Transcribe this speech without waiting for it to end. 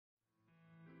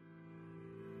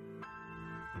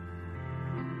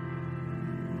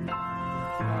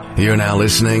You're now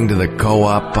listening to the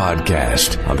Co-op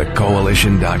Podcast on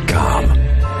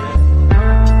thecoalition.com.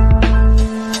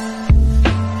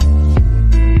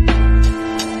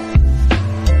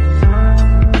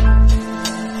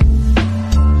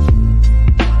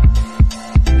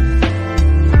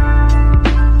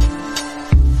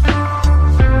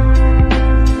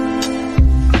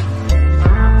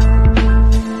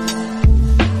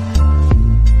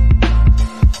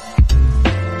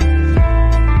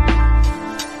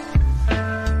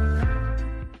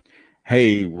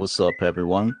 Hey, what's up,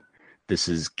 everyone? This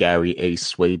is Gary A.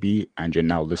 Swaby, and you're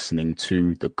now listening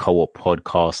to the Co-op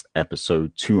Podcast,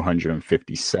 episode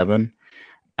 257.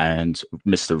 And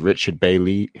Mr. Richard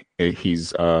Bailey,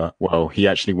 he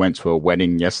actually went to a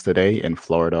wedding yesterday in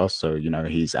Florida, so,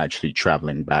 he's actually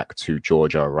traveling back to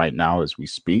Georgia right now as we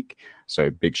speak. So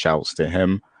big shouts to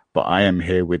him. But I am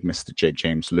here with Mr. J.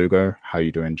 James Lugo. How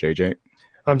you doing, JJ?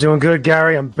 I'm doing good,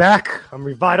 Gary. I'm back. I'm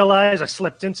revitalized. I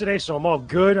slept in today, so I'm all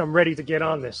good. I'm ready to get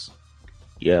on this.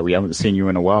 Yeah, we haven't seen you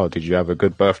in a while. Did you have a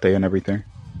good birthday and everything?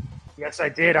 Yes, I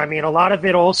did. I mean, a lot of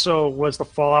it also was the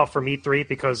fallout from E3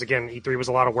 because, again, E3 was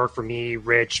a lot of work for me,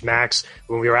 Rich, Max.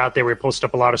 When we were out there, we posted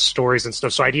up a lot of stories and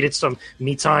stuff, so I needed some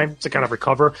me time to kind of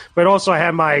recover. But also, I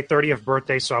had my 30th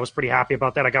birthday, so I was pretty happy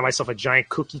about that. I got myself a giant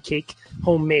cookie cake,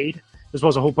 homemade, as well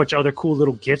as a whole bunch of other cool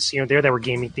little gifts, there that were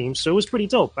gaming themed. So it was pretty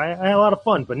dope. I had a lot of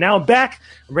fun. But now I'm back.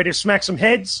 I'm ready to smack some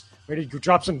heads, ready to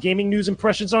drop some gaming news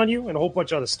impressions on you, and a whole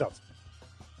bunch of other stuff.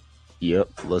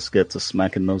 Yep, let's get to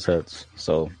smacking those heads.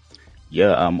 So,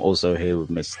 yeah, I'm also here with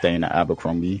Miss Dana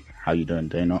Abercrombie. How you doing,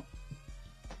 Dana?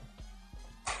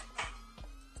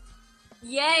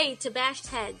 Yay to bashed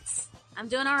heads. I'm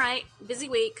doing all right. Busy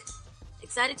week.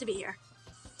 Excited to be here.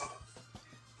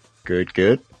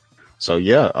 Good. So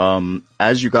yeah,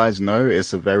 as you guys know,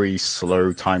 it's a very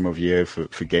slow time of year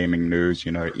for gaming news.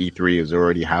 E3 has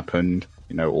already happened.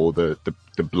 All the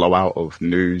blowout of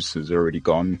news has already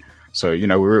gone. So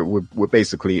we're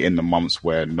basically in the months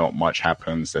where not much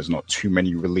happens. There's not too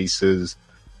many releases,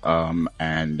 and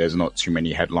there's not too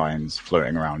many headlines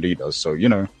floating around either. So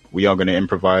we are going to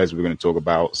improvise. We're going to talk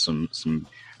about some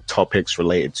topics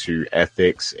related to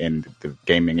ethics in the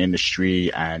gaming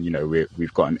industry, and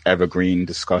we've got an evergreen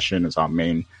discussion as our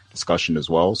main discussion as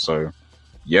well. So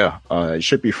yeah, it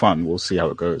should be fun. We'll see how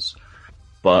it goes.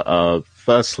 But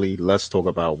firstly, let's talk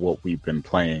about what we've been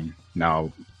playing.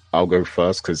 Now, I'll go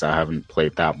first because I haven't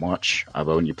played that much. I've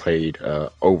only played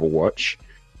Overwatch.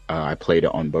 I played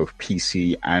it on both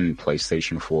PC and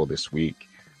PlayStation 4 this week.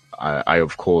 I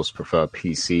of course prefer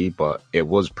PC, but it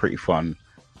was pretty fun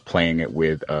playing it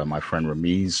with my friend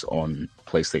Ramiz on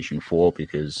PlayStation 4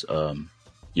 because,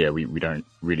 we don't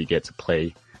really get to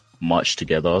play much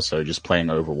together. So just playing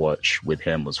Overwatch with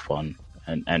him was fun.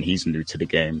 And he's new to the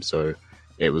game, so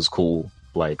it was cool,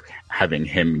 like, having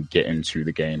him get into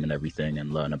the game and everything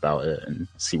and learn about it and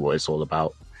see what it's all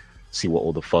about, see what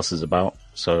all the fuss is about.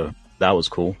 So that was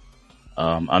cool.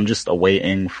 I'm just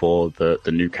awaiting for the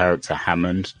new character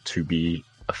Hammond to be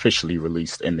officially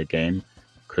released in the game,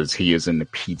 because he is in the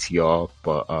PTR,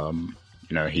 but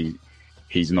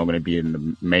he's not going to be in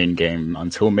the main game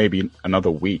until maybe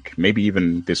another week, maybe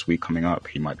even this week coming up.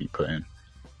 He might be put in.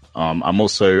 I'm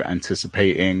also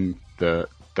anticipating the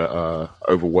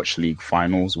Overwatch League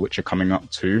finals, which are coming up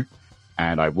too,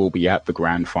 and I will be at the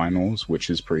grand finals, which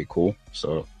is pretty cool.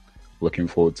 So looking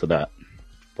forward to that.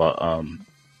 But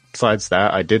besides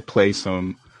that, I did play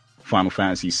some Final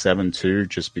Fantasy VII too,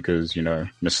 just because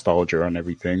nostalgia and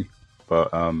everything.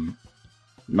 But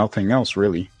nothing else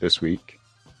really this week.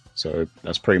 So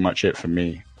that's pretty much it for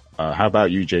me. How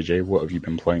about you, JJ? What have you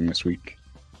been playing this week?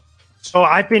 So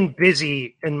I've been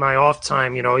busy in my off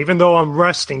time, even though I'm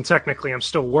resting, technically I'm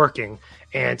still working.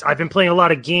 And I've been playing a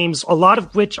lot of games, a lot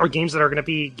of which are games that are going to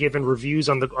be given reviews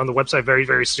on the website very,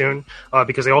 very soon,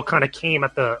 because they all kind of came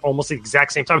at almost the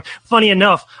exact same time. Funny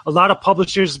enough, a lot of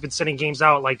publishers have been sending games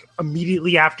out like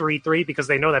immediately after E3 because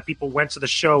they know that people went to the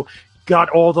show, got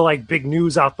all the big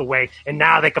news out the way, and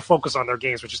now they can focus on their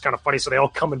games, which is kind of funny. So they all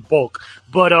come in bulk.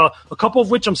 But a couple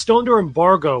of which I'm still under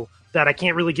embargo that I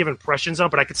can't really give impressions on,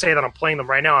 but I could say that I'm playing them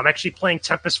right now. I'm actually playing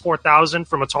Tempest 4000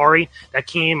 from Atari. That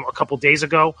came a couple days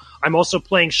ago. I'm also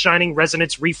playing Shining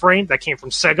Resonance Reframe. That came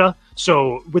from Sega.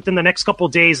 So within the next couple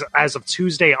of days, as of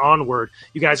Tuesday onward,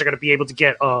 you guys are going to be able to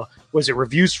get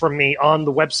reviews from me on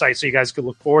the website, so you guys could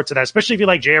look forward to that, especially if you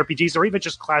like JRPGs or even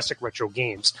just classic retro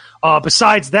games.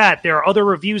 Besides that, there are other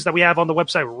reviews that we have on the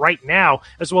website right now,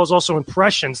 as well as also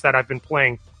impressions that I've been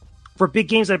playing for big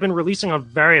games that have been releasing on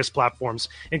various platforms,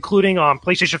 including on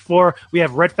PlayStation 4. We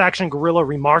have Red Faction Guerrilla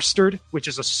Remastered, which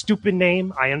is a stupid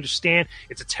name. I understand.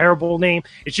 It's a terrible name.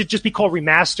 It should just be called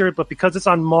Remastered, but because it's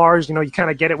on Mars, you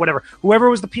kind of get it, whatever. Whoever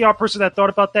was the PR person that thought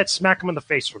about that, smack him in the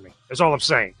face for me. That's all I'm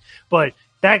saying. But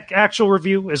that actual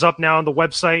review is up now on the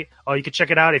website. You can check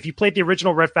it out. If you played the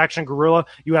original Red Faction Guerrilla,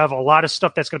 you have a lot of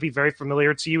stuff that's going to be very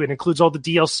familiar to you. It includes all the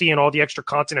DLC and all the extra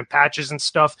content and patches and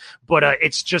stuff, but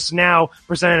it's just now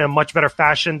presented in a much better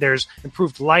fashion. There's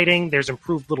improved lighting. There's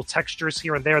improved little textures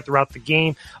here and there throughout the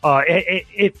game.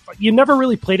 If you never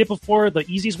really played it before, the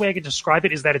easiest way I can describe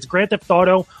it is that it's Grand Theft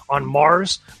Auto on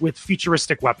Mars with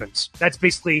futuristic weapons. That's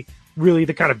basically really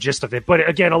the kind of gist of it. But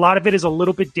again, a lot of it is a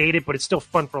little bit dated, but it's still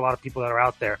fun for a lot of people that are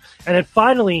out there. And then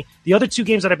finally, the other two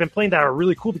games that I've been playing that are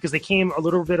really cool because they came a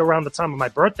little bit around the time of my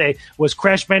birthday was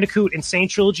Crash Bandicoot Insane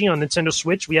Trilogy on Nintendo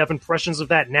Switch. We have impressions of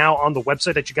that now on the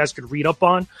website that you guys could read up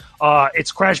on.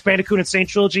 It's Crash Bandicoot Insane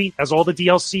Trilogy, has all the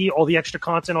DLC, all the extra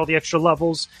content, all the extra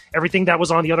levels, everything that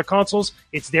was on the other consoles.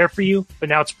 It's there for you, but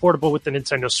now it's portable with the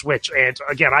Nintendo Switch. And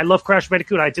again, I love Crash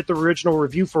Bandicoot. I did the original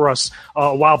review for us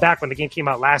a while back when the game came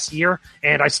out last year.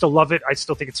 And I still love it. I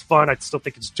still think it's fun. I still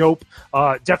think it's dope.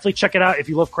 Definitely check it out if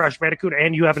you love Crash Bandicoot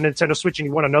and you have a Nintendo Switch and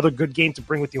you want another good game to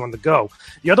bring with you on the go.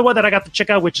 The other one that I got to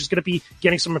check out, which is going to be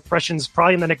getting some impressions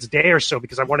probably in the next day or so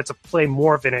because I wanted to play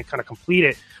more of it and kind of complete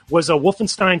it, was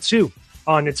Wolfenstein 2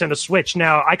 on Nintendo Switch.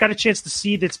 Now, I got a chance to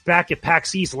see this back at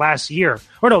PAX East earlier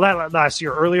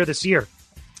this year.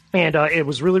 And it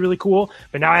was really, really cool.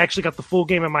 But now I actually got the full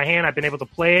game in my hand. I've been able to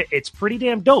play it. It's pretty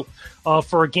damn dope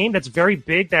for a game that's very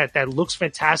big, that looks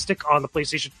fantastic on the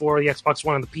PlayStation 4, the Xbox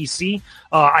One, and the PC.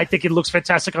 I think it looks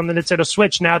fantastic on the Nintendo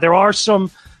Switch. Now, there are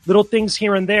some little things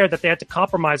here and there that they had to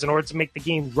compromise in order to make the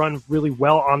game run really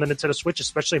well on the Nintendo Switch,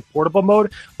 especially in portable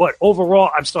mode. But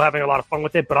overall, I'm still having a lot of fun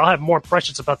with it. But I'll have more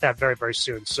impressions about that very, very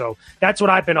soon. So that's what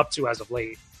I've been up to as of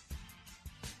late.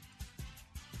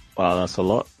 Wow, that's a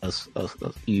lot. That's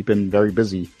you've been very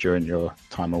busy during your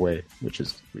time away, which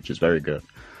is very good.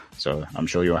 So I'm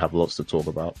sure you'll have lots to talk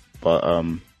about. But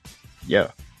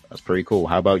yeah, that's pretty cool.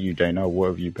 How about you, Dana? What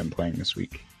have you been playing this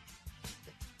week?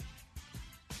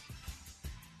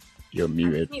 You're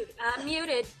muted. I'm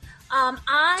muted.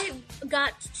 I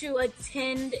got to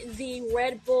attend the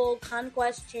Red Bull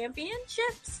Conquest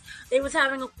Championships. They was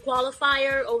having a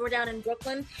qualifier over down in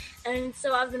Brooklyn, and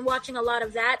so I've been watching a lot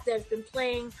of that. They've been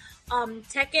playing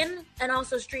Tekken and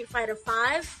also Street Fighter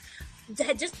 5.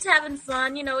 Just having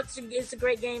fun, it's a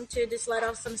great game to just let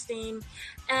off some steam.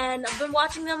 And I've been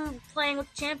watching them playing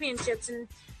with championships and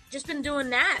just been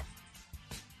doing that.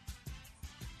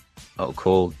 Oh,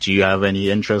 cool. Do you have any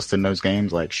interest in those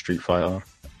games like Street Fighter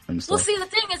and stuff? Well, see, the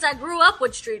thing is, I grew up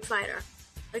with Street Fighter.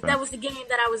 That was the game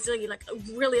that I was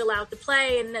really allowed to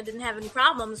play and I didn't have any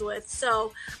problems with.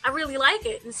 So I really like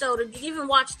it. And so to even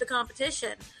watch the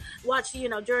competition,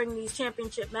 during these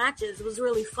championship matches, it was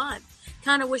really fun.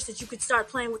 Kind of wish that you could start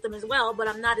playing with them as well, but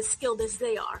I'm not as skilled as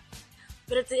they are.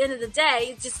 But at the end of the day,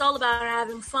 it's just all about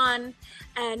having fun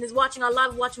and I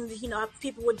love watching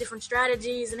people with different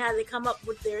strategies and how they come up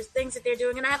with their things that they're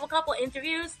doing. And I have a couple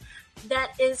interviews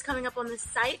that is coming up on the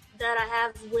site that I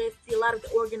have with a lot of the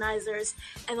organizers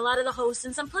and a lot of the hosts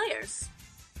and some players.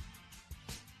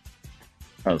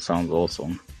 That sounds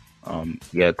awesome.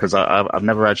 Yeah, because I've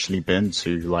never actually been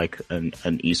to like an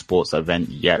esports event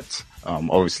yet.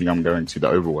 Obviously, I'm going to the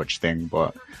Overwatch thing,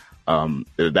 but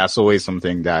that's always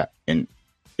something that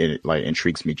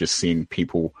intrigues me. Just seeing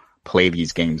people play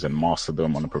these games and master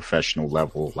them on a professional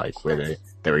level, like where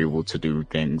they're able to do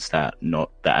things that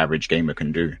not the average gamer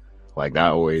can do. Like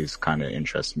that always kind of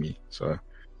interests me. So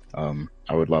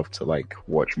I would love to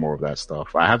watch more of that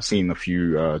stuff. I have seen a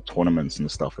few tournaments and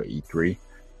stuff at E3,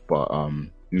 but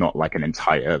not like an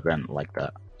entire event like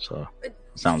that. So it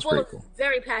sounds pretty cool.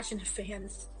 Very passionate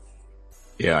fans.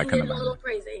 Yeah, I can imagine. A little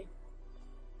crazy.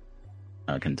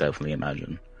 I can definitely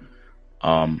imagine.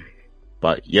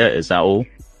 But yeah, is that all?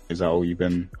 Is that all you've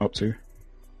been up to?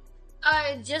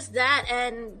 Just that,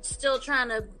 and still trying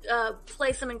to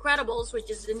play some Incredibles, which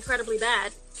is incredibly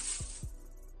bad.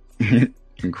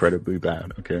 Incredibly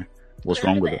bad. Okay, what's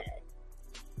wrong with it?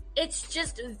 It's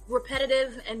just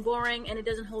repetitive and boring, and it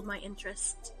doesn't hold my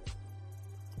interest.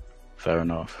 Fair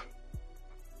enough.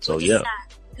 So yeah,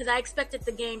 because I expected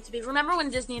the game to be. Remember when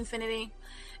Disney Infinity?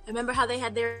 Remember how they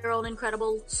had their own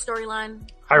incredible storyline?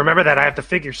 I remember that. I have the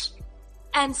figures.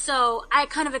 And so I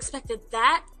kind of expected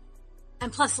that.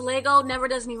 And plus Lego never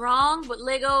does me wrong, but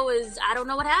Lego I don't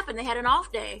know what happened. They had an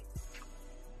off day.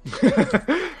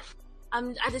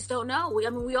 I just don't know.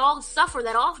 We all suffer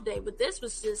that off day, but this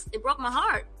was it broke my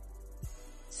heart.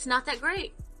 It's not that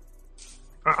great.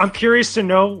 I'm curious to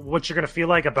know what you're going to feel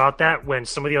like about that when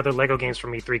some of the other Lego games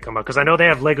from E3 come out, because I know they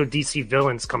have Lego DC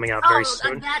Villains coming out very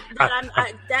soon.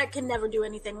 That can never do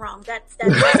anything wrong. That's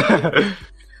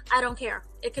I don't care.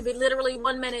 It could be literally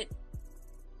 1 minute.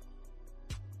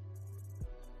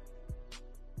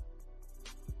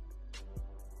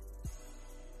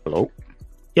 Hello?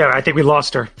 Yeah, I think we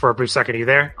lost her for a brief second. Are you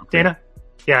there, Dana?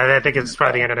 Yeah, I think it's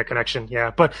probably the internet connection.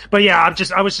 Yeah, but yeah,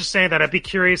 I was just saying that I'd be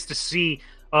curious to see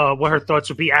what her thoughts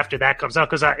would be after that comes out,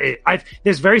 because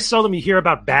there's very seldom you hear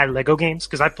about bad Lego games,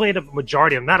 because I played a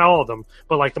majority of them, not all of them,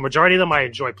 but like the majority of them I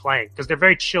enjoy playing because they're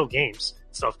very chill games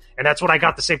and stuff. And that's what I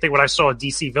got the same thing when I saw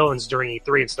DC Villains during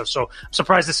E3 and stuff. So I'm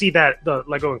surprised to see that the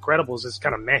Lego Incredibles is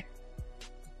kind of meh.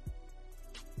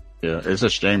 Yeah, it's a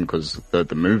shame because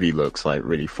the movie looks like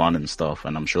really fun and stuff,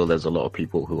 and I'm sure there's a lot of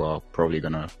people who are probably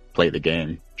gonna play the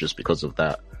game just because of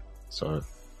that. So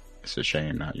it's a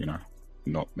shame that, you know,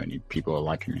 not many people are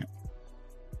liking it.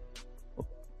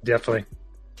 Definitely.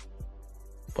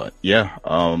 But yeah,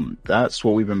 that's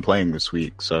what we've been playing this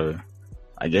week. So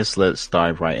I guess let's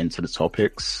dive right into the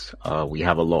topics. We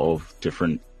have a lot of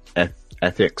different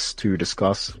ethics to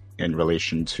discuss in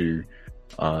relation to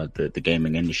the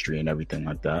gaming industry and everything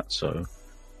like that. So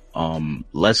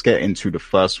let's get into the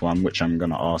first one, which I'm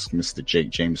going to ask Mr. Jake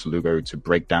James Lugo to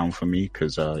break down for me,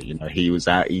 because you know, he was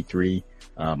at E3.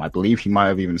 I believe he might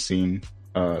have even seen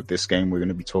this game we're going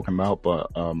to be talking about. But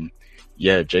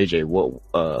yeah, JJ,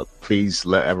 please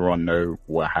let everyone know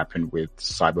what happened with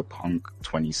Cyberpunk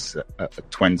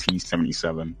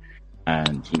 2077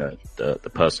 and, you know,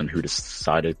 the person who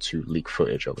decided to leak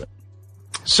footage of it.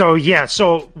 So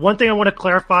one thing I want to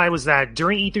clarify was that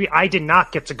during E3, I did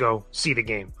not get to go see the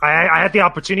game. I had the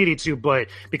opportunity to, but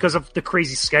because of the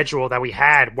crazy schedule that we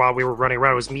had while we were running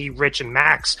around, it was me, Rich, and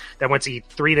Max that went to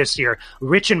E3 this year.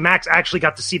 Rich and Max actually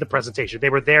got to see the presentation. They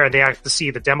were there and they got to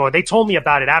see the demo, and they told me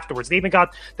about it afterwards. They even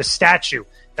got the statue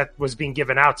that was being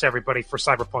given out to everybody for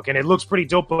Cyberpunk, and it looks pretty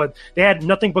dope, but they had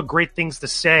nothing but great things to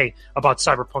say about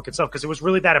Cyberpunk itself, because it was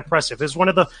really that impressive. It was one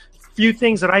of the few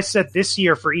things that I said this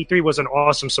year for E3 was an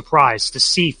awesome surprise to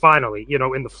see finally, you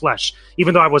know, in the flesh,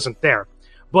 even though I wasn't there.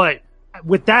 But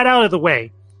with that out of the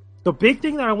way, the big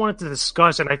thing that I wanted to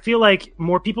discuss, and I feel like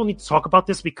more people need to talk about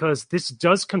this because this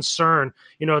does concern,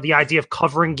 you know, the idea of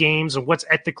covering games and what's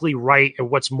ethically right and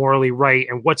what's morally right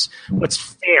and what's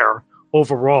fair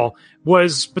overall,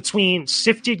 was between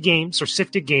Sifted Games or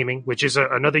Sifted Gaming, which is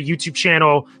another YouTube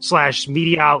channel /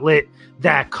 media outlet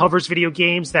that covers video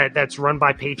games that's run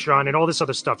by Patreon and all this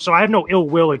other stuff. So I have no ill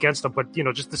will against them, but, you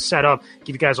know, just to set up,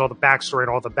 give you guys all the backstory and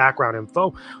all the background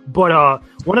info. But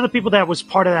one of the people that was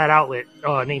part of that outlet,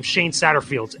 named Shane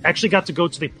Satterfield, actually got to go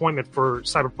to the appointment for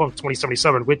Cyberpunk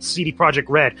 2077 with CD Projekt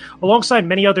Red, alongside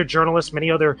many other journalists, many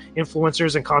other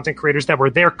influencers and content creators that were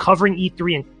there covering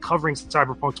E3 and covering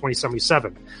Cyberpunk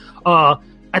 2077.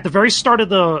 At the very start of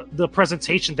the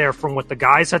presentation there, from what the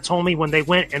guys had told me when they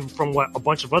went and from what a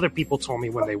bunch of other people told me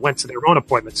when they went to their own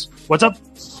appointments. What's up?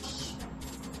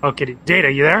 Okay, Data,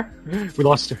 you there? We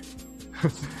lost her.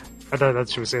 I thought that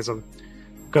she was saying something.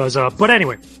 But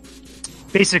anyway,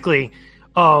 basically,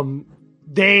 one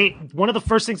of the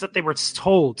first things that they were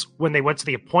told when they went to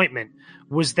the appointment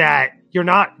was that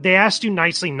they asked you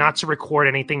nicely not to record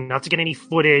anything, not to get any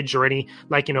footage or any,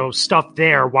 like, you know, stuff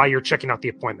there while you're checking out the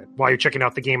appointment, while you're checking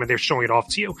out the game and they're showing it off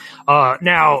to you.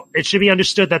 Now, it should be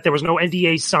understood that there was no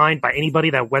NDA signed by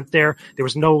anybody that went there. There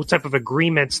was no type of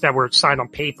agreements that were signed on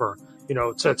paper, you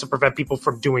know, to prevent people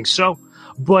from doing so.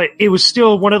 But it was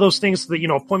still one of those things that, you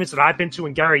know, appointments that I've been to,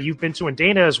 and Gary, you've been to, and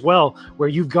Dana as well, where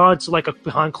you've gone to like a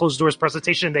behind closed doors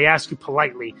presentation and they ask you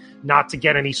politely not to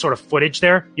get any sort of footage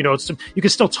there. You know, you can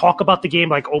still talk about the game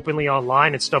like openly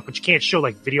online and stuff, but you can't show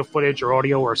like video footage or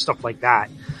audio or stuff like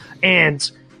that. And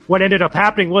what ended up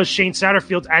happening was Shane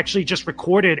Satterfield actually just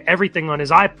recorded everything on his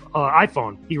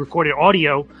iPhone. He recorded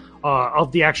audio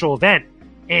of the actual event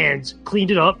and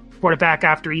cleaned it up, brought it back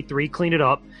after E3, cleaned it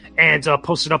up, and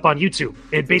posted up on YouTube.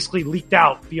 It basically leaked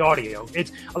out the audio.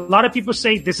 A lot of people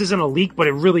say this isn't a leak, but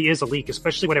it really is a leak,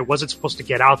 especially when it wasn't supposed to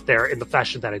get out there in the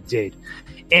fashion that it did.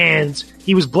 And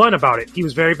he was blunt about it. He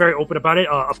was very, very open about it.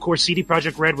 Of course, CD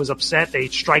Projekt Red was upset. They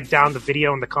strike down the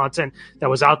video and the content that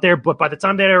was out there. But by the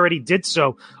time they already did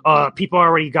so, people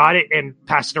already got it and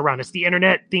passed it around. It's the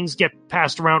internet. Things get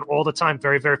passed around all the time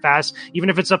very, very fast. Even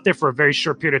if it's up there for a very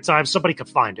short period of time, somebody could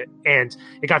find it. And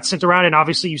it got sent around, and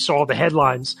obviously you saw the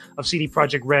headlines of CD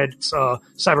Projekt Red's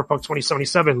Cyberpunk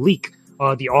 2077 leak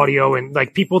the audio, and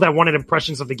like people that wanted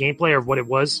impressions of the gameplay of what it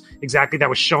was exactly that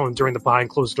was shown during the behind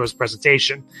closed doors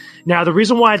presentation. Now, the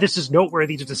reason why this is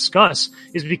noteworthy to discuss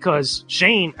is because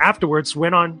Shane afterwards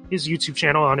went on his YouTube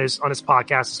channel, on his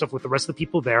podcast and stuff with the rest of the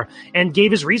people there, and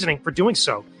gave his reasoning for doing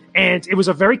so. And it was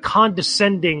a very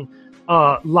condescending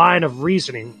line of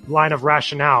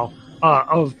rationale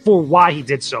for why he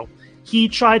did so. He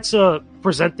tried to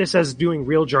present this as doing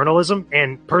real journalism,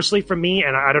 and personally for me,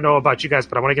 and I don't know about you guys,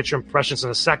 but I want to get your impressions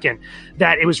in a second,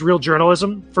 that it was real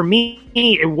journalism. For me,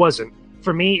 it wasn't.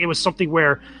 For me, it was something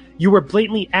where you were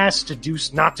blatantly asked to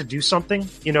not to do something.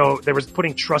 You know, there was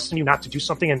putting trust in you not to do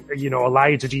something and, you know, allow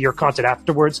you to do your content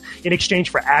afterwards in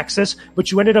exchange for access,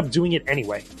 but you ended up doing it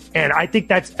anyway. And I think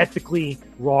that's ethically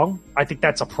wrong. I think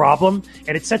that's a problem.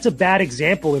 And it sets a bad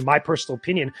example, in my personal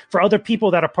opinion, for other people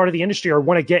that are part of the industry or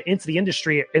want to get into the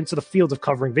industry, into the field of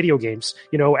covering video games,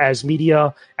 you know, as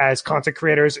media, as content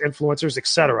creators, influencers,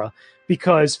 etc.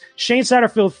 Because Shane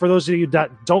Satterfield, for those of you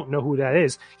that don't know who that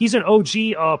is, he's an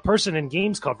OG person in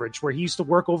games coverage, where he used to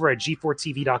work over at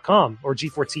G4TV.com or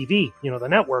G4TV, you know, the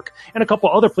network, and a couple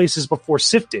other places before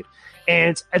Sifted.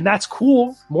 And that's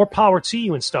cool. More power to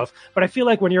you and stuff. But I feel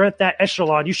like when you're at that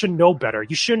echelon, you should know better.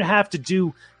 You shouldn't have to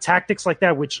do tactics like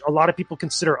that, which a lot of people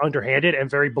consider underhanded and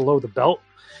very below the belt.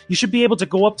 You should be able to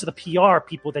go up to the PR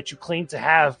people that you claim to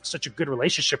have such a good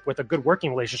relationship with, a good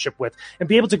working relationship with, and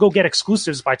be able to go get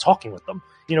exclusives by talking with them,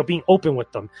 you know, being open with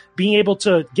them, being able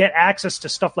to get access to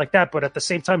stuff like that, but at the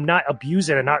same time not abuse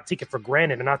it and not take it for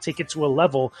granted and not take it to a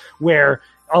level where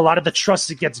a lot of the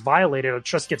trust gets violated or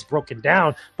trust gets broken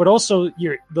down, but also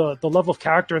the level of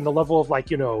character and the level of,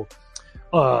 like, you know,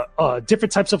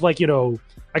 different types of, like, you know,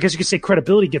 I guess you could say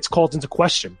credibility gets called into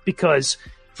question. Because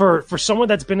for someone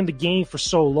that's been in the game for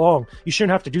so long, you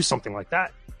shouldn't have to do something like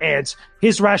that. And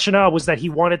his rationale was that he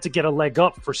wanted to get a leg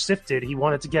up for Sifted. He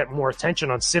wanted to get more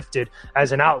attention on Sifted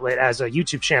as an outlet, as a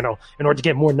YouTube channel, in order to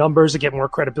get more numbers, to get more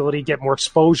credibility, get more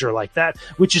exposure like that,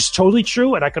 which is totally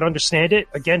true, and I could understand it.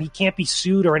 Again, he can't be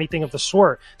sued or anything of the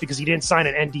sort because he didn't sign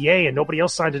an NDA and nobody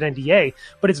else signed an NDA,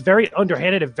 but it's very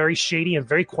underhanded and very shady and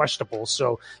very questionable.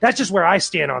 So that's just where I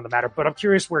stand on the matter, but I'm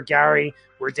curious where Gary,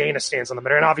 where Dana stands on the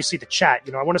matter, and obviously the chat.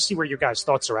 You know, I want to see where your guys'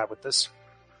 thoughts are at with this.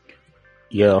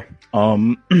 Yeah.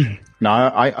 No,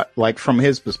 I like, from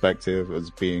his perspective as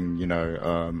being, you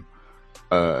know,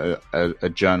 a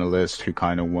journalist who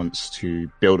kind of wants to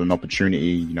build an opportunity,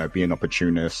 you know, be an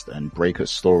opportunist and break a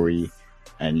story.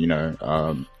 And, you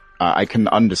know, I can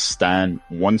understand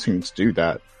wanting to do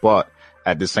that. But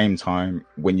at the same time,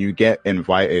 when you get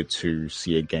invited to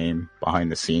see a game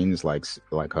behind the scenes, like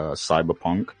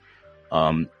Cyberpunk,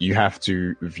 you have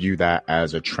to view that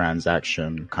as a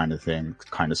transaction kind of thing,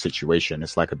 kind of situation.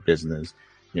 It's like a business,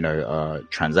 you know,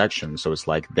 transaction. So it's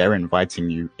like they're inviting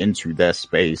you into their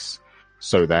space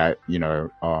so that, you know,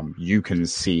 you can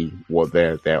see what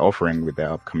they're offering with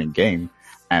their upcoming game,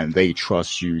 and they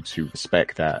trust you to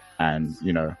respect that. And,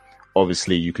 you know,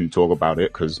 obviously you can talk about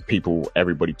it because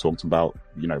everybody talked about,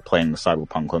 you know, playing the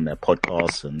Cyberpunk on their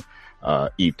podcasts and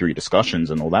E3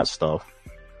 discussions and all that stuff.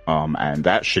 And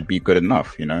that should be good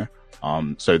enough, you know?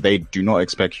 So they do not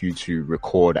expect you to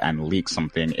record and leak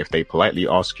something. If they politely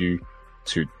ask you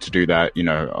to do that, you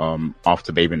know,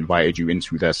 after they've invited you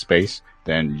into their space,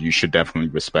 then you should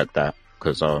definitely respect that,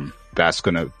 because that's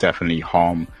going to definitely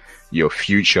harm your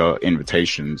future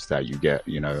invitations that you get,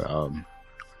 you know,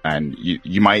 and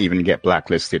you might even get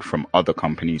blacklisted from other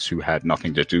companies who had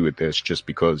nothing to do with this, just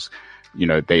because, you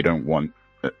know, they don't want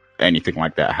anything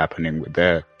like that happening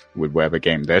with whatever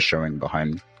game they're showing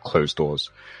behind closed doors.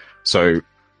 So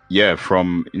yeah,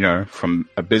 from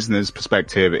a business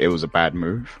perspective, it was a bad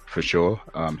move for sure.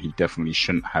 He definitely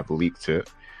shouldn't have leaked it,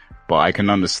 but I can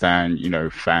understand, you know,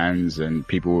 fans and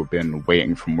people who've been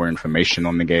waiting for more information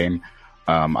on the game.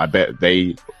 I bet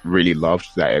they really loved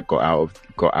that it got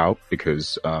out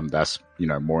because, that's, you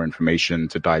know, more information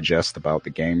to digest about the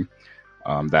game,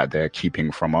 that they're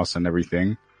keeping from us and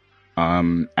everything.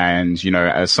 And, you know,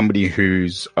 as somebody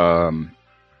who's,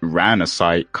 ran a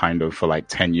site kind of for like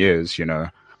 10 years, you know,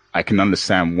 I can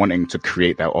understand wanting to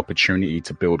create that opportunity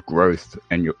to build growth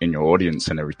in your audience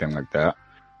and everything like that.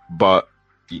 But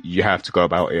you have to go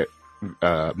about it,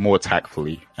 more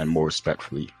tactfully and more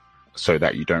respectfully so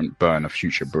that you don't burn a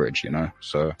future bridge, you know?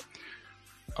 So,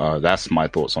 that's my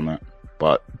thoughts on that.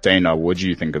 But Dana, what do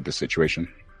you think of the situation?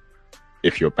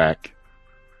 If you're back.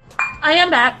 I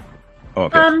am back.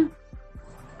 Okay.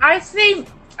 I see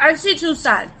two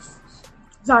sides.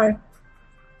 Sorry.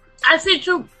 I see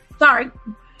two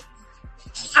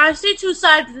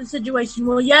sides of the situation.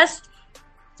 Well, yes,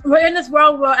 we're in this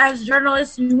world where, as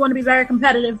journalists, you want to be very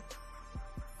competitive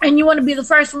and you want to be the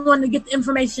first one to get the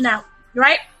information out.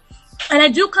 right? And I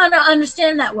do kind of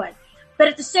understand that way. But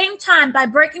at the same time, by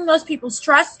breaking those people's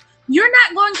trust, you're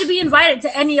not going to be invited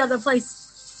to any other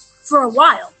place for a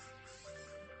while.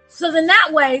 So then that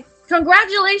way,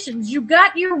 congratulations, you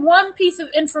got your one piece of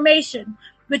information,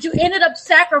 but you ended up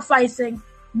sacrificing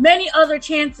many other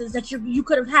chances that you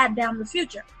could have had down the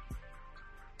future.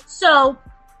 So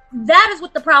that is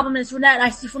what the problem is from that. I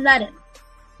see from that end.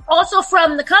 Also,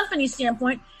 from the company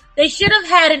standpoint, they should have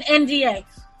had an NDA.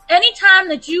 Anytime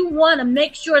that you want to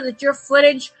make sure that your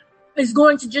footage is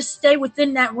going to just stay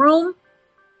within that room,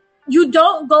 you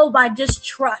don't go by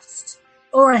distrust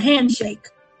or a handshake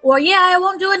or, yeah, I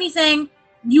won't do anything.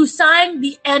 You sign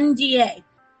the NDA.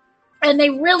 And they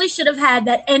really should have had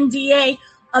that NDA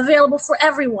available for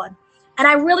everyone. And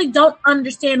I really don't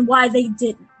understand why they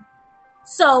didn't.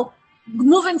 So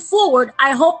moving forward,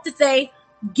 I hope that they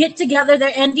get together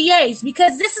their NDAs,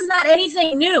 because this is not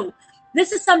anything new.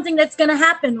 This is something that's going to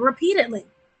happen repeatedly.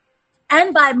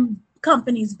 And by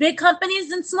companies, big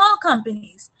companies and small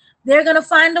companies, they're going to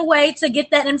find a way to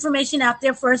get that information out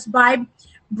there first by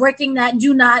breaking that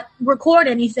do not record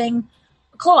anything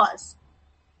clause.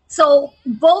 So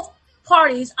both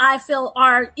parties, I feel,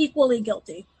 are equally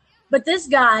guilty. But this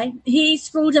guy, he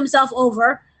screwed himself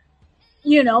over,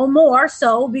 more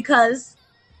so because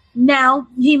now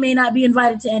he may not be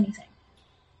invited to anything.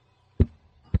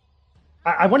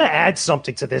 I want to add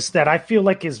something to this that I feel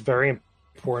like is very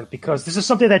important, because this is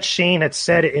something that Shane had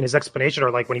said in his explanation, or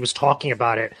like when he was talking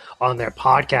about it on their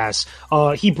podcast.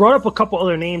 He brought up a couple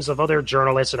other names of other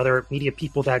journalists and other media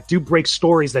people that do break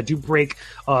stories, that do break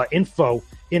info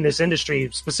in this industry,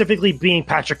 specifically being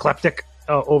Patrick Kleptic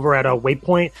over at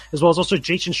Waypoint, as well as also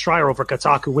Jason Schreier over at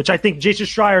Kotaku, which I think Jason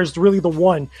Schreier is really the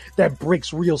one that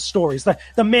breaks real stories.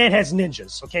 The man has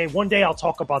ninjas, okay? One day I'll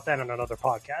talk about that on another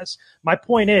podcast. My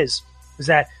point is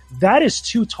that is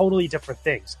two totally different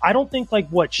things. I don't think like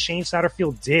what Shane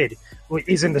Satterfield did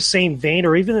is in the same vein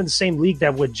or even in the same league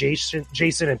that what Jason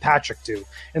and Patrick do.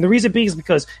 And the reason being is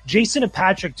because Jason and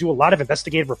Patrick do a lot of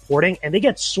investigative reporting, and they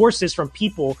get sources from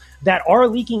people that are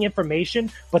leaking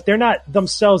information, but they're not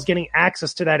themselves getting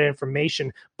access to that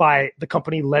information by the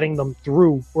company letting them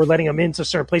through or letting them into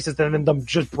certain places, and then them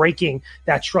just breaking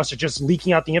that trust or just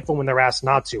leaking out the info when they're asked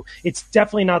not to. It's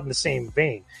definitely not in the same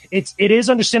vein. It is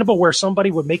understandable where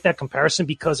somebody would make that comparison,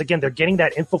 because again, they're getting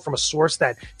that info from a source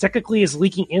that technically is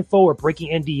leaking info or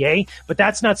breaking NDA, but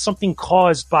that's not something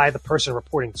caused by the person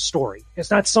reporting the story.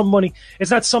 It's not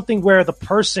something where the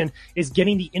person is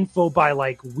getting the info by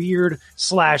like weird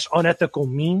 / unethical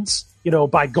means.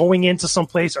 By going into some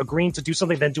place, agreeing to do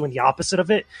something, then doing the opposite of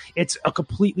it. It's a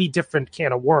completely different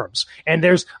can of worms. And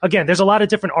there's a lot of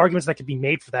different arguments that could be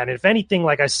made for that. And if anything,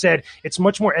 like I said, it's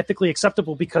much more ethically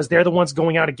acceptable because they're the ones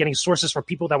going out and getting sources from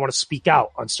people that want to speak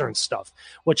out on certain stuff.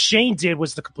 What Shane did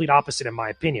was the complete opposite, in my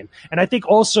opinion. And I think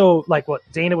also, like what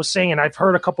Dana was saying, and I've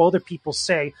heard a couple other people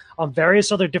say on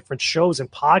various other different shows and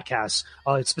podcasts,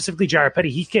 specifically Jared Petty,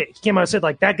 he came out and said,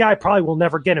 like, that guy probably will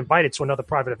never get invited to another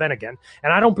private event again.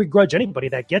 And I don't begrudge anybody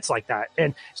that gets like that.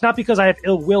 And it's not because I have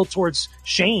ill will towards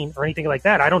Shane or anything like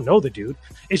that. I don't know the dude.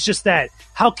 It's just that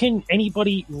how can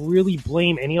anybody really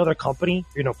blame any other company,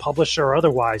 publisher or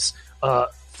otherwise,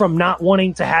 from not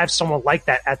wanting to have someone like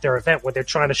that at their event when they're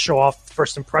trying to show off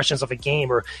first impressions of a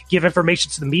game or give information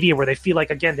to the media, where they feel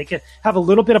like, again, they can have a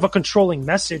little bit of a controlling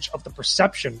message of the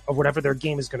perception of whatever their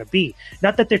game is going to be.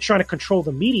 Not that they're trying to control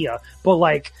the media, but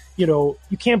like, you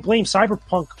can't blame CD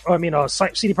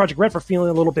Projekt Red for feeling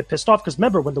a little bit pissed off, because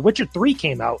remember, when The Witcher 3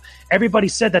 came out, everybody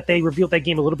said that they revealed that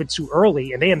game a little bit too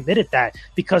early, and they admitted that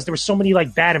because there were so many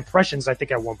like bad impressions, I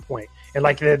think, at one point. And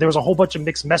like there was a whole bunch of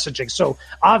mixed messaging. So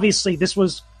obviously this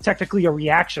was technically a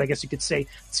reaction, I guess you could say,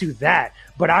 to that.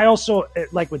 But I also,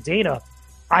 like with Dana,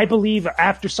 I believe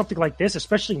after something like this,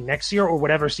 especially next year or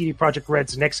whatever CD Projekt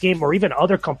Red's next game, or even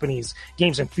other companies'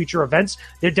 games and future events,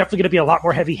 they're definitely going to be a lot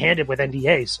more heavy-handed with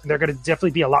NDAs. And they're going to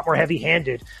definitely be a lot more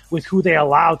heavy-handed with who they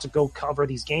allow to go cover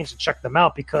these games and check them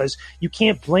out, because you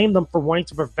can't blame them for wanting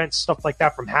to prevent stuff like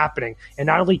that from happening, and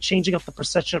not only changing up the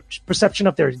perception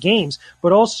of their games,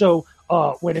 but also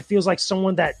when it feels like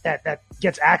someone that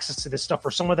gets access to this stuff,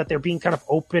 or someone that they're being kind of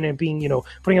open and being,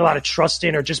 putting a lot of trust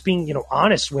in, or just being,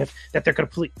 honest with, that they're going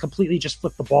to completely just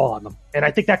flip the ball on them. And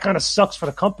I think that kind of sucks for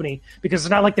the company, because it's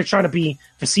not like they're trying to be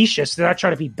facetious. They're not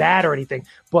trying to be bad or anything.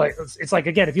 But it's like,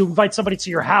 again, if you invite somebody to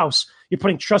your house, you're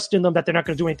putting trust in them that they're not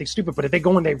going to do anything stupid. But if they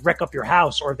go in, they wreck up your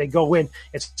house, or if they go in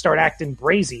and start acting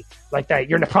brazy like that,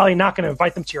 you're probably not going to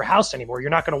invite them to your house anymore. You're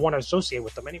not going to want to associate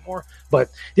with them anymore. But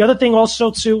the other thing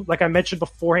also, too, like I mentioned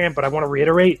beforehand, but I want to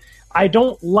reiterate, I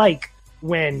don't like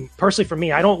when, personally for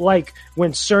me, I don't like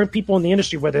when certain people in the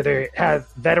industry, whether they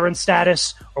have veteran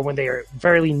status or when they are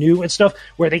fairly new and stuff,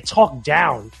 where they talk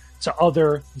down to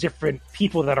other different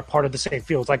people that are part of the same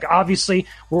field. Like, obviously,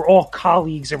 we're all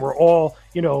colleagues and we're all,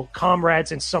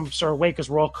 comrades in some sort of way because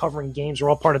we're all covering games. We're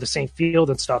all part of the same field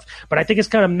and stuff. But I think it's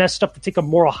kind of messed up to take a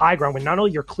moral high ground when not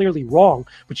only you're clearly wrong,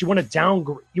 but you want to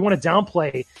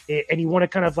downplay it, and you want to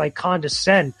kind of like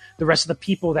condescend the rest of the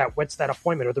people that went to that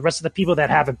appointment or the rest of the people that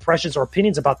have impressions or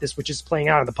opinions about this, which is playing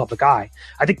out in the public eye.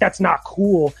 I think that's not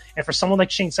cool. And for someone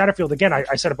like Shane Satterfield, again,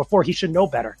 I said it before, he should know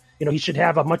better. He should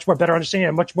have a much more better understanding,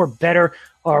 a much more better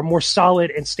or more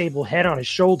solid and stable head on his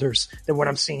shoulders than what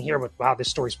I'm seeing here with how this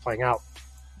story's playing out.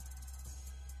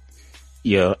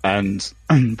 Yeah, and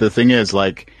the thing is,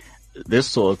 like, this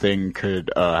sort of thing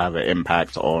could have an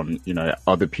impact on,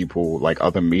 other people, like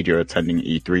other media attending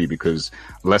E3, because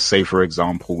let's say, for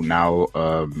example, now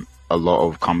a lot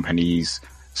of companies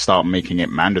start making it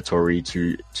mandatory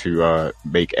to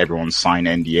make everyone sign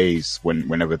NDAs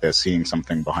whenever they're seeing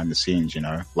something behind the scenes,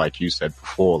 like you said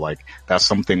before, like that's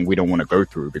something we don't want to go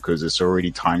through because it's already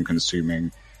time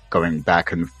consuming going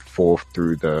back and forth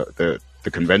through the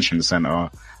convention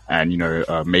center and,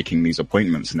 making these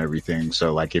appointments and everything.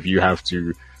 So like if you have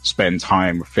to spend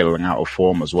time filling out a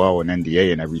form as well, an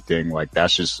NDA and everything, like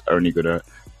that's just only going to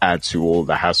add to all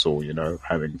the hassle,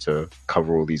 having to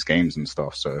cover all these games and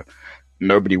stuff. So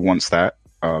nobody wants that.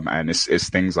 And it's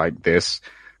things like this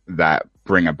that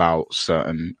bring about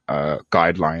certain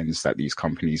guidelines that these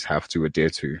companies have to adhere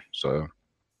to. So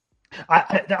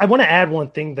I want to add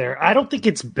one thing there. I don't think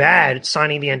it's bad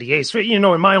signing the NDAs.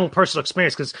 In my own personal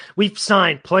experience, because we've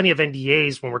signed plenty of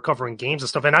NDAs when we're covering games and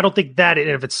stuff, and I don't think that in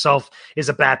and of itself is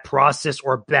a bad process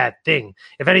or a bad thing.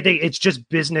 If anything, it's just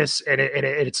business, and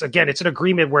it's an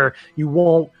agreement where you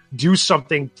won't do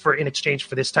something in exchange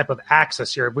for this type of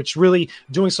access here, which really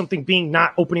doing something being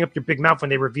not opening up your big mouth when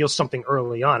they reveal something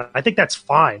early on. I think that's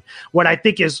fine. What I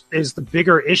think is the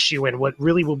bigger issue and what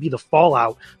really will be the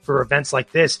fallout for events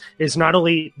like this is not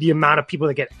only the amount of people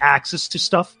that get access to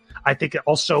stuff, I think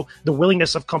also the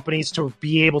willingness of companies to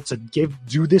be able to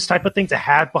do this type of thing, to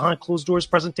have behind closed doors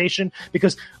presentation,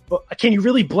 because can you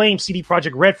really blame CD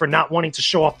Projekt Red for not wanting to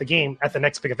show off the game at the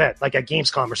next big event, like at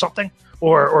Gamescom or something,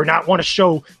 or not want to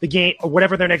show the game or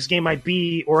whatever their next game might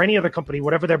be, or any other company,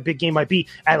 whatever their big game might be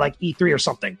at like E3 or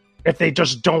something? If they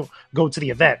just don't go to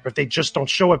the event, or if they just don't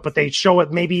show it, but they show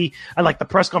it maybe at like the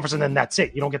press conference and then that's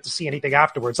it. You don't get to see anything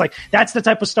afterwards. Like that's the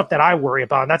type of stuff that I worry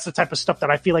about. And that's the type of stuff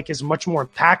that I feel like is much more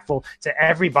impactful to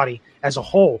everybody as a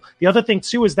whole. The other thing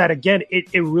too is that, again,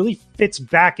 it really fits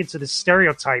back into the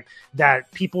stereotype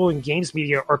that people in games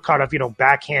media are kind of,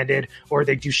 backhanded, or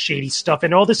they do shady stuff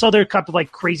and all this other kind of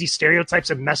like crazy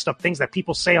stereotypes and messed up things that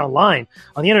people say online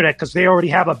on the internet because they already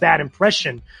have a bad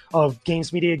impression of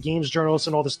games media, games journalists,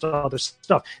 and all this other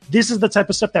stuff. This is the type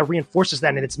of stuff that reinforces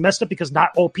that, and it's messed up because not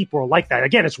all people are like that.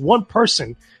 Again, it's one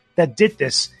person that did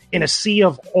this in a sea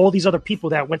of all these other people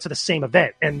that went to the same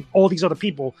event, and all these other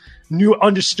people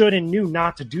understood and knew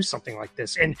not to do something like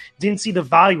this and didn't see the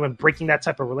value in breaking that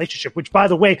type of relationship, which, by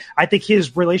the way, I think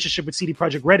his relationship with CD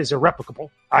Projekt Red is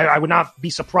irreplicable. I would not be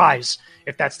surprised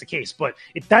if that's the case, but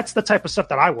that's the type of stuff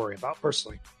that I worry about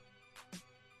personally.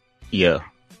 Yeah,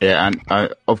 and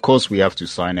of course we have to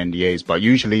sign NDAs, but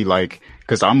usually,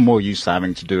 because I'm more used to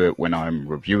having to do it when I'm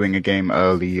reviewing a game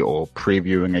early or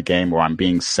previewing a game, or I'm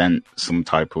being sent some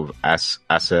type of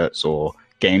assets or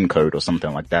game code or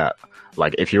something like that.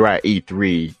 Like if you're at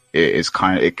E3,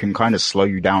 it can kind of slow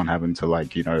you down having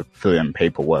to fill in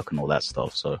paperwork and all that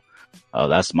stuff. So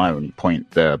that's my only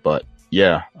point there. But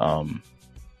yeah,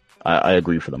 I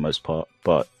agree for the most part.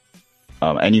 But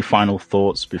any final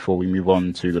thoughts before we move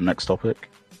on to the next topic?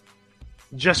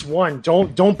 Just one.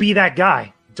 Don't be that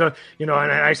guy. And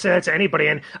I say that to anybody.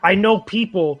 And I know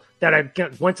people that I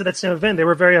went to that same event. They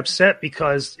were very upset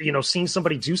because, seeing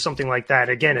somebody do something like that,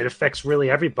 again, it affects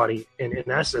really everybody in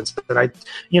essence. That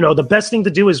the best thing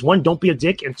to do is, one, don't be a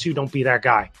dick, and two, don't be that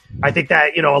guy. I think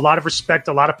that, a lot of respect,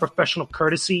 a lot of professional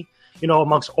courtesy,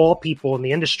 amongst all people in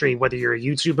the industry, whether you're a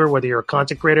YouTuber, whether you're a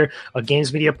content creator, a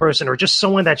games media person, or just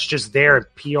someone that's just there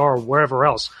at PR or wherever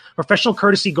else. Professional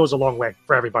courtesy goes a long way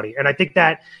for everybody. And I think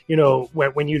that,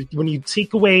 when you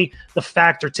take away the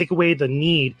fact or take away the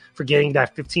need for getting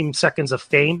that 15 seconds of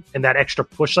fame and that extra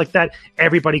push like that,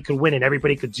 everybody could win and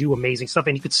everybody could do amazing stuff.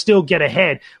 And you could still get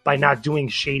ahead by not doing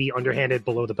shady, underhanded,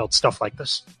 below the belt stuff like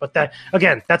this. But that,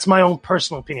 again, that's my own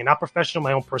personal opinion, not professional,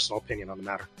 my own personal opinion on the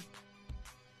matter.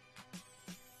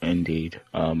 Indeed.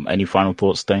 Any final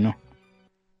thoughts, Dana?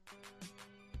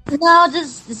 No,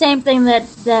 just the same thing that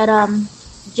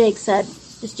Jake said.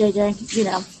 Just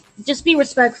JJ, just be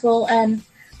respectful, and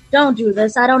don't do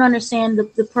this. I don't understand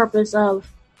the purpose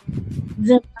of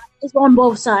them. It's on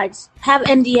both sides. Have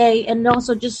NDA, and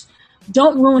also just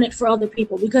don't ruin it for other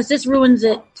people, because this ruins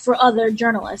it for other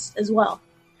journalists as well.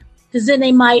 Because then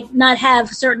they might not have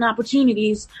certain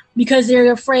opportunities because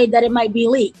they're afraid that it might be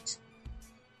leaked.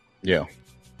 Yeah,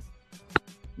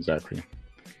 exactly.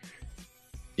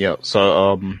 Yeah,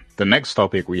 so the next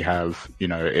topic we have,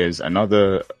 is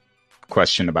another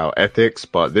question about ethics,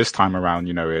 but this time around,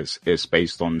 it's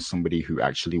based on somebody who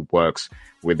actually works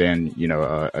within,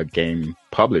 a game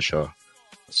publisher.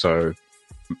 So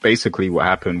basically what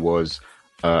happened was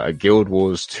a Guild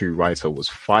Wars 2 writer was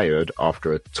fired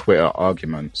after a Twitter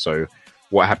argument. So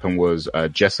what happened was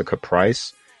Jessica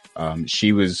Price,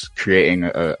 she was creating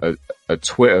a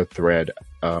Twitter thread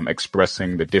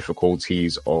expressing the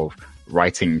difficulties of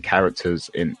writing characters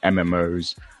in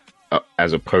MMOs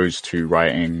as opposed to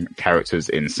writing characters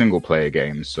in single player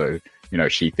games. So,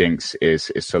 she thinks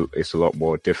it's a lot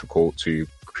more difficult to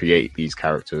create these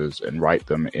characters and write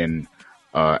them in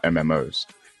MMOs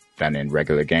than in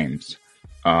regular games.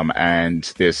 And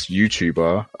this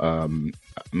YouTuber, I'm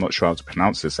not sure how to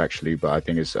pronounce this actually, but I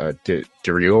think it's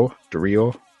Dario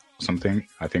something.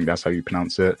 I think that's how you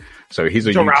pronounce it. So he's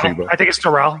a YouTuber. I think it's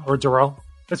Darrell.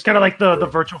 It's kind of like the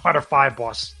Virtua Fighter 5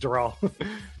 boss, Darrell.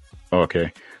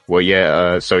 Okay. Well,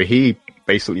 yeah. So he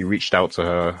basically reached out to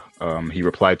her. He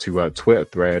replied to her Twitter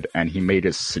thread, and he made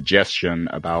a suggestion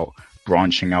about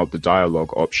branching out the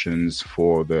dialogue options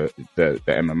for the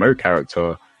MMO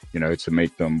character, to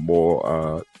make them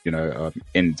more,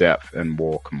 in depth and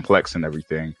more complex and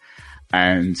everything.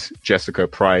 And Jessica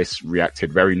Price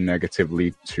reacted very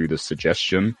negatively to the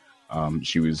suggestion.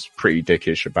 She was pretty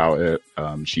dickish about it.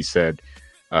 She said,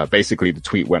 basically the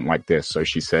tweet went like this. So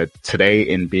she said, "Today,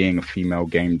 in being a female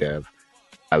game dev,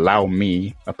 allow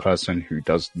me, a person who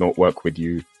does not work with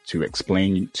you, to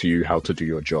explain to you how to do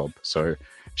your job." So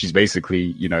she's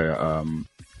basically,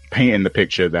 painting the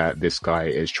picture that this guy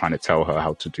is trying to tell her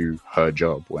how to do her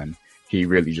job, when he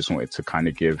really just wanted to kind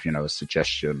of give, a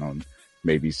suggestion on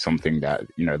maybe something that,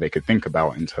 they could think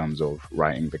about in terms of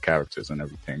writing the characters and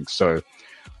everything. So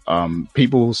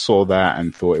people saw that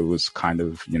and thought it was kind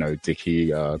of,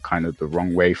 dicky, kind of the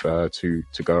wrong way for her to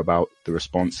go about the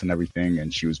response and everything.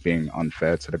 And she was being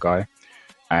unfair to the guy.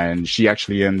 And she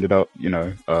actually ended up,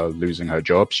 losing her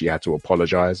job. She had to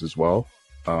apologize as well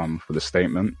for the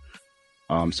statement.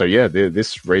 So yeah,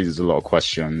 this raises a lot of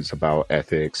questions about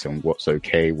ethics and what's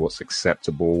okay, what's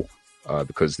acceptable,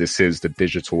 because this is the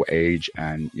digital age,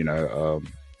 and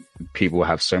people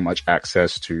have so much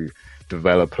access to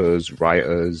developers,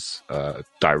 writers,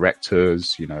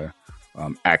 directors,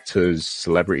 actors,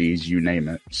 celebrities, you name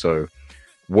it. So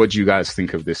what do you guys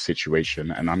think of this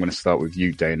situation? And I'm going to start with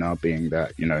you, Dana, being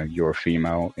that, you're a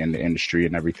female in the industry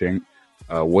and everything.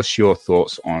 What's your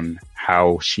thoughts on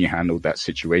how she handled that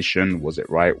situation? Was it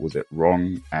right? Was it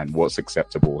wrong? And what's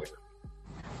acceptable?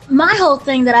 My whole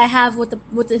thing that I have with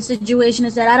the situation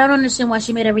is that I don't understand why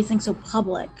she made everything so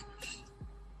public.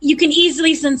 You can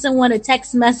easily send someone a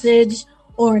text message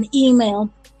or an email,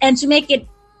 and to make it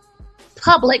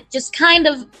public just kind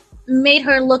of made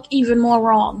her look even more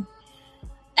wrong.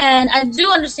 And I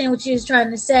do understand what she was trying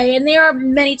to say. And there are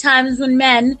many times when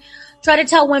men try to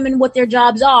tell women what their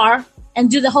jobs are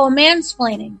and do the whole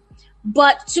mansplaining.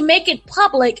 But to make it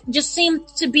public just seemed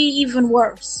to be even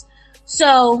worse.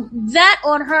 So that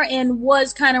on her end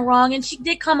was kind of wrong. And she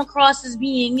did come across as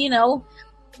being,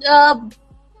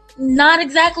 not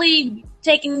exactly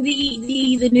taking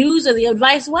the news or the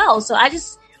advice well. So I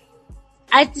just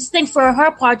think for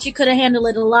her part, she could have handled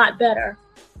it a lot better.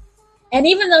 And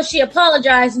even though she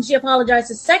apologized, and she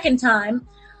apologized a second time,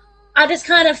 I just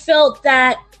kind of felt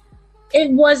that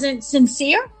it wasn't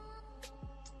sincere,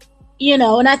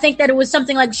 and I think that it was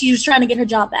something like she was trying to get her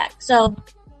job back. So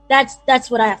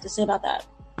that's what I have to say about that.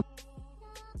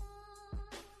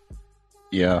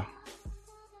 Yeah.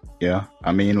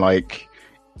 I mean,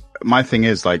 my thing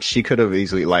is, she could have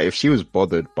easily, if she was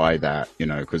bothered by that,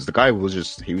 because the guy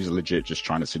he was legit just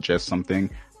trying to suggest something.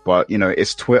 But,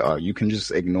 it's Twitter. You can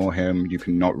just ignore him. You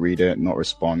can not read it, not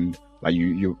respond.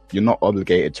 You're not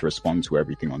obligated to respond to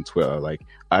everything on Twitter.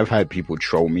 I've had people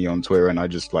troll me on Twitter, and I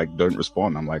just don't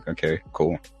respond. I'm like, okay,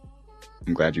 cool.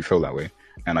 I'm glad you feel that way.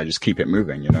 And I just keep it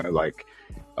moving,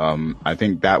 I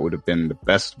think that would have been the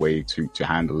best way to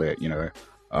handle it,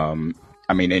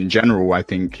 I mean, in general, I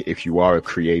think if you are a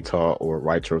creator or a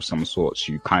writer of some sorts,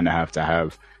 you kind of have to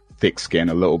have thick skin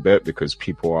a little bit, because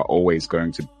people are always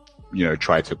going to,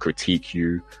 try to critique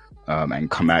you,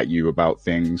 and come at you about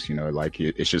things,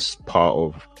 it's just part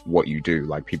of what you do.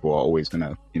 People are always going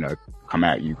to, come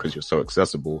at you because you're so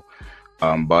accessible.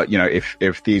 But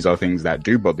if these are things that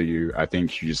do bother you, I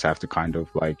think you just have to kind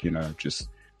of like, just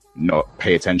not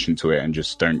pay attention to it and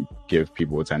just don't give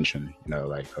people attention,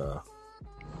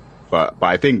 but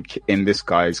I think in this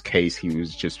guy's case, he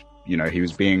was just, he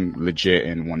was being legit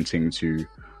in wanting to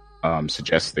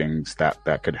suggest things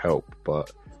that could help.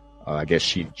 But I guess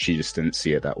she just didn't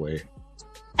see it that way.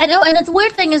 I know, and the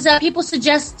weird thing is that people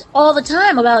suggest all the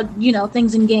time about,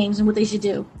 things in games and what they should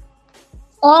do.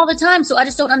 All the time. So I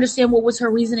just don't understand what was her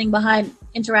reasoning behind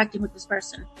interacting with this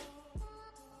person.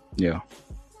 Yeah.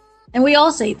 And we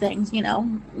all say things,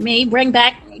 me, bring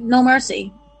back No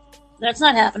Mercy. That's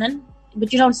not happening.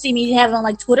 But you don't see me having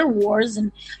like Twitter wars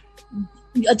and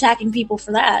attacking people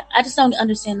for that. I just don't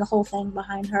understand the whole thing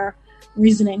behind her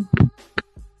reasoning.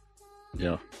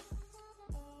 Yeah.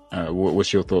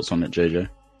 What's your thoughts on it, JJ?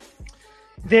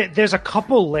 There's a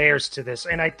couple layers to this,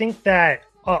 and I think that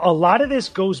a lot of this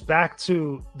goes back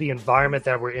to the environment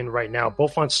that we're in right now,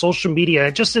 both on social media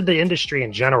and just in the industry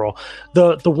in general.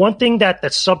 The one thing that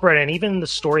subreddit and even the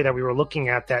story that we were looking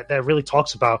at that really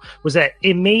talks about was that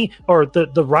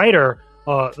the writer,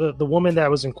 the woman that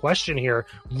was in question here,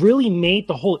 really made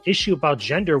the whole issue about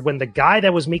gender when the guy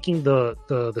that was making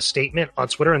the statement on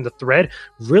Twitter and the thread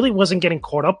really wasn't getting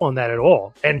caught up on that at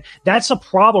all. And that's a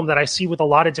problem that I see with a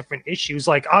lot of different issues.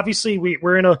 Like, obviously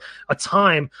we're in a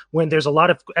time when there's a lot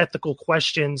of ethical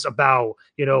questions about,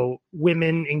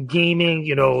 women in gaming,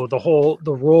 the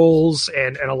roles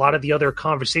and a lot of the other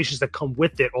conversations that come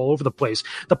with it all over the place.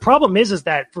 The problem is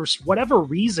that for whatever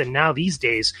reason now these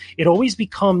days, it always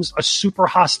becomes a super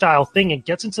hostile thing and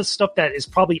gets into stuff that is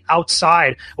probably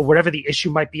outside of whatever the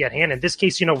issue might be at hand. In this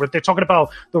case, where they're talking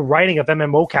about the writing of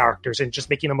MMO characters and just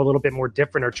making them a little bit more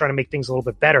different or trying to make things a little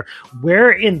bit better. Where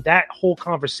in that whole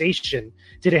conversation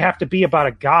did it have to be about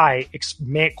a guy,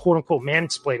 quote unquote,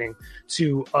 mansplaining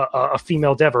to a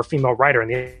female dev or a female writer in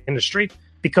the industry?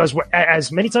 Because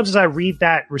as many times as I read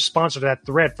that response or that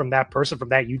thread from that person, from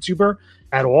that YouTuber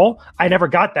at all, I never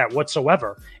got that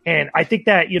whatsoever. And I think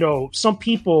that, some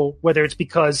people, whether it's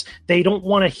because they don't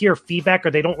want to hear feedback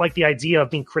or they don't like the idea of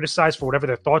being criticized for whatever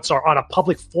their thoughts are on a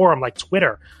public forum like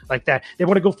Twitter, like that, they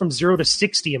want to go from 0 to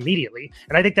 60 immediately.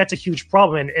 And I think that's a huge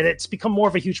problem. And it's become more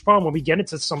of a huge problem when we get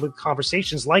into some of the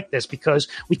conversations like this, because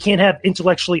we can't have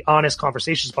intellectually honest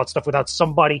conversations about stuff without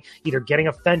somebody either getting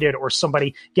offended or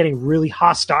somebody getting really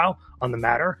hostile on the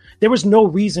matter. There was no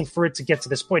reason for it to get to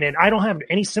this point. And I don't have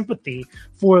any sympathy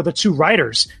for the two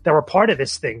writers that were part of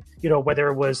this thing, whether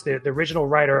it was the original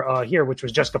writer here, which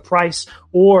was Jessica Price,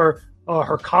 or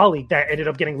her colleague that ended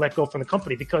up getting let go from the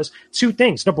company. Because two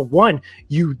things. Number one,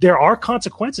 there are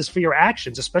consequences for your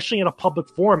actions, especially in a public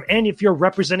forum. And if you're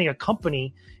representing a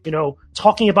company,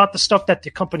 talking about the stuff that the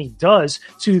company does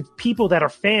to people that are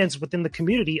fans within the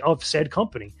community of said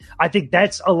company. I think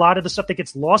that's a lot of the stuff that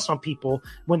gets lost on people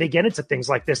when they get into things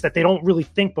like this, that they don't really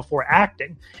think before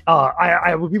acting.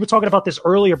 We were talking about this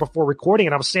earlier before recording,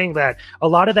 and I was saying that a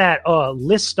lot of that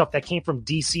list stuff that came from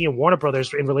DC and Warner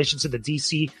Brothers in relation to the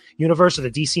DC universe or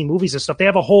the DC movies and stuff, they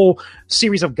have a whole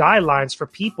series of guidelines for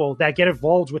people that get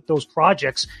involved with those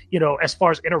projects, as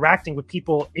far as interacting with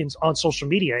people on social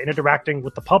media and interacting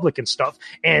with the public and stuff.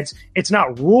 And it's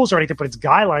not rules or anything, but it's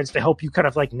guidelines to help you kind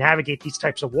of like navigate these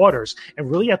types of waters. And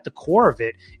really at the core of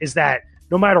it is that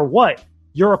no matter what,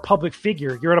 you're a public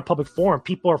figure, you're in a public forum,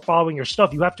 people are following your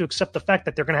stuff. You have to accept the fact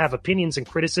that they're going to have opinions and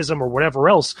criticism or whatever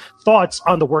else, thoughts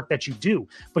on the work that you do.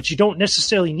 But you don't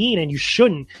necessarily need, and you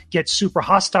shouldn't get super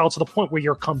hostile to the point where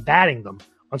you're combating them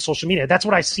on social media. That's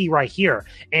what I see right here.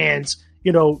 And,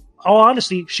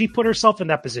 honestly, she put herself in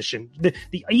that position.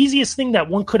 The easiest thing that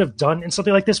one could have done in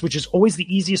something like this, which is always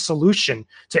the easiest solution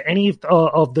to any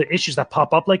of the issues that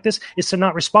pop up like this, is to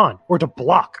not respond or to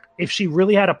block. If she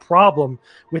really had a problem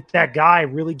with that guy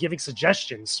really giving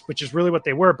suggestions, which is really what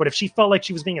they were, but if she felt like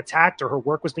she was being attacked or her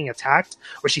work was being attacked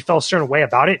or she felt a certain way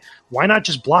about it, why not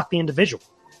just block the individual?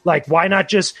 Like, why not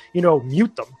just,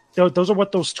 mute them? Those are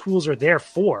what those tools are there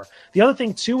for. The other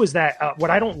thing, too, is that what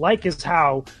I don't like is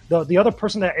how the other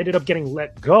person that ended up getting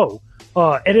let go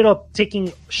ended up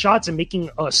taking shots and making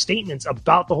statements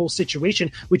about the whole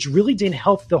situation, which really didn't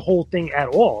help the whole thing at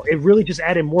all. It really just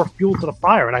added more fuel to the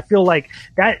fire. And I feel like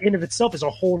that in of itself is a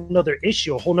whole nother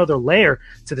issue, a whole nother layer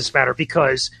to this matter,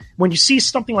 because when you see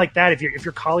something like that, if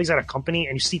your colleagues at a company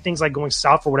and you see things like going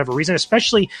south for whatever reason,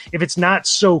 especially if it's not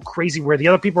so crazy where the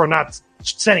other people are not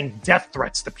sending death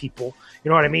threats to people, you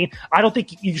know what I mean? I don't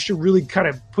think you should really kind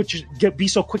of be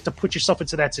so quick to put yourself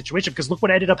into that situation, because look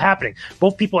what ended up happening.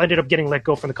 Both people ended up getting let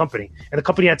go from the company, and the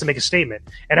company had to make a statement.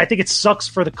 And I think it sucks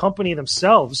for the company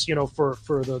themselves, for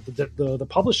the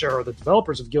publisher or the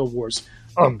developers of Guild Wars.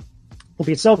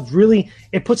 itself really,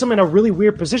 it puts them in a really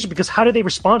weird position, because how do they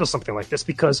respond to something like this?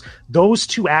 Because those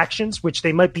two actions, which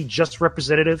they might be just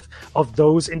representative of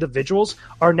those individuals,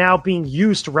 are now being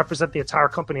used to represent the entire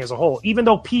company as a whole, even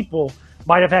though people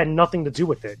might have had nothing to do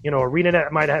with it.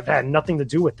 ArenaNet might have had nothing to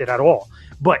do with it at all.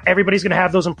 But everybody's going to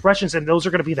have those impressions, and those are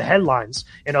going to be the headlines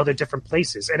in other different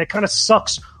places. And it kind of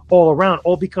sucks all around,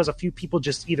 all because a few people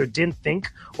just either didn't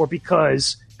think, or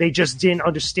because they just didn't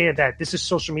understand that this is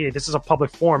social media, this is a public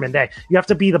forum, and that you have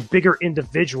to be the bigger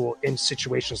individual in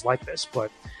situations like this. But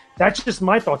that's just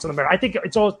my thoughts on the matter. I think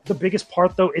it's all, the biggest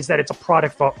part, though, is that it's a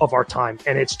product of our time.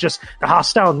 And it's just the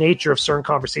hostile nature of certain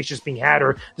conversations being had,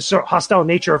 or the hostile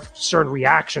nature of certain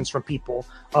reactions from people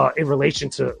in relation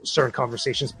to certain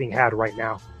conversations being had right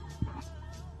now.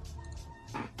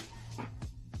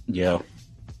 Yeah.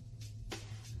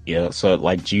 So,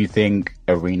 like, do you think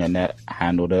ArenaNet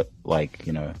handled it, like,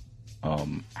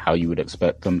 how you would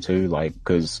expect them to? Like,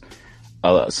 because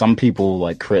some people,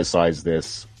 like, criticize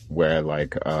this, where,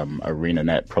 like,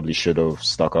 ArenaNet probably should have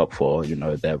stuck up for,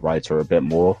 their writer a bit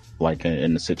more, like,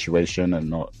 in the situation, and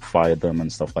not fired them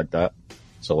and stuff like that.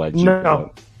 So, like,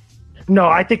 No,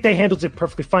 I think they handled it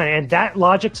perfectly fine. And that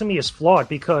logic to me is flawed,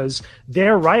 because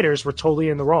their writers were totally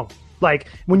in the wrong. Like,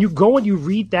 when you go and you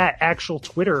read that actual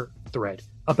Twitter thread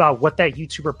about what that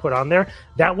YouTuber put on there,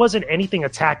 that wasn't anything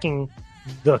attacking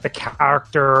the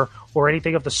character or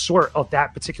anything of the sort of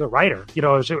that particular writer.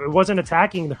 It wasn't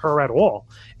attacking her at all.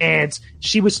 And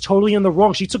she was totally in the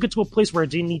wrong. She took it to a place where it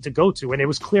didn't need to go to, and it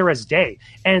was clear as day.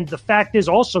 And the fact is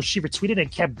also, she retweeted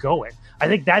and kept going. I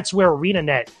think that's where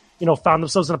ArenaNet, found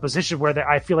themselves in a position where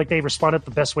I feel like they responded the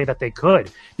best way that they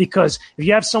could. Because if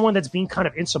you have someone that's being kind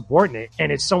of insubordinate,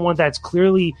 and it's someone that's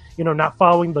clearly, not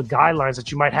following the guidelines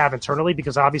that you might have internally,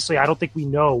 because obviously I don't think we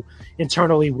know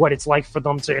internally what it's like for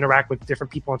them to interact with different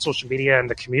people on social media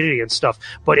and the community and stuff.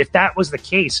 But if that was the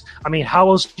case, I mean, how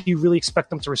else do you really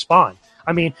expect them to respond?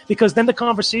 I mean, because then the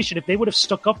conversation, if they would have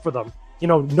stuck up for them,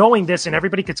 knowing this, and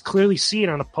everybody could clearly see it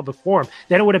on a public forum,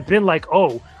 then it would have been like,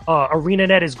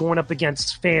 ArenaNet is going up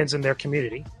against fans in their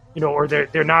community, or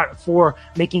they're not for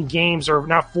making games, or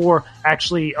not for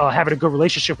actually having a good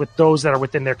relationship with those that are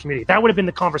within their community. That would have been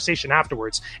the conversation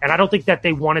afterwards. And I don't think that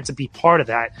they wanted to be part of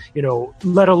that,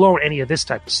 let alone any of this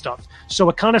type of stuff. So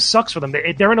it kind of sucks for them.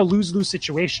 They're in a lose-lose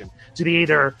situation. Do they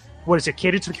either,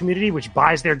 cater to the community, which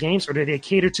buys their games, or do they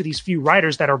cater to these few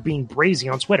writers that are being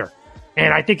brazy on Twitter?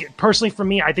 And I think, personally for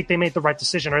me, I think they made the right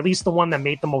decision, or at least the one that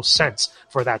made the most sense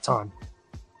for that time.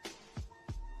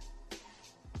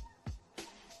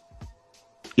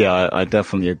 Yeah, I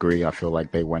definitely agree. I feel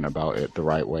like they went about it the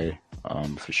right way,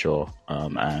 for sure.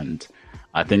 And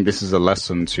I think this is a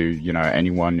lesson to,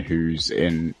 anyone who's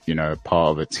in,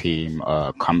 part of a team,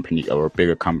 a company, or a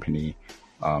bigger company.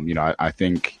 I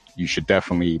think you should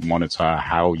definitely monitor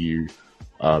how you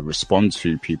respond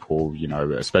to people,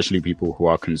 especially people who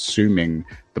are consuming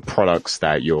the products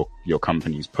that your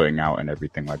company's putting out and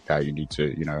everything like that. You need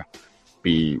to,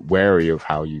 be wary of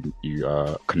how you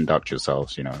conduct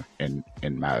yourselves, in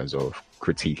matters of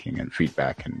critiquing and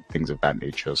feedback and things of that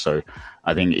nature. So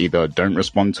I think either don't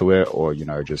respond to it, or,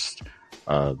 just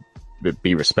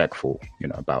be respectful,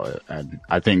 about it. And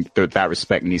I think that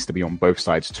respect needs to be on both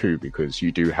sides too, because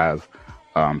you do have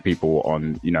people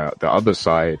on, the other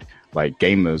side, like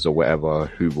gamers or whatever,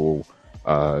 who will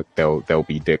they'll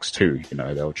be dicks too.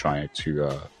 They'll try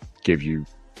to give you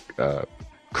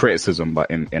criticism,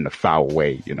 but in a foul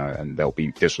way, and they'll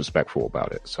be disrespectful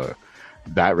about it. So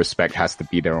that respect has to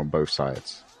be there on both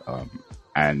sides.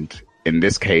 And in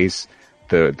this case,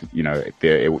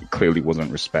 it clearly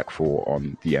wasn't respectful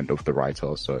on the end of the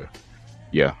writer. So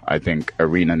yeah, I think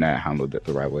ArenaNet handled it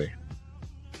the right way.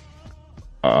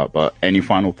 But any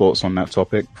final thoughts on that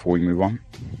topic before we move on?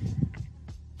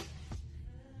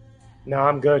 No,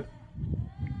 I'm good.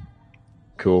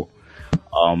 Cool.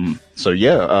 So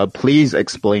yeah, please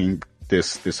explain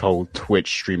this whole Twitch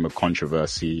streamer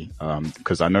controversy.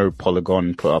 Because I know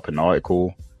Polygon put up an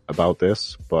article about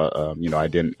this, but I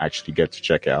didn't actually get to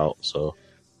check it out. So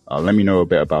let me know a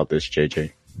bit about this,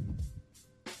 JJ.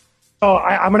 Oh,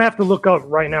 I'm gonna have to look up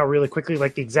right now really quickly,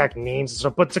 like the exact names and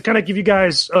stuff. But to kind of give you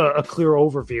guys a clear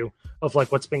overview of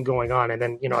like what's been going on, and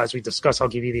then as we discuss, I'll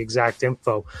give you the exact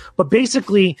info. But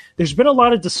basically, there's been a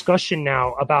lot of discussion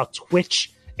now about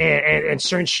Twitch and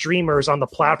certain streamers on the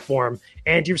platform,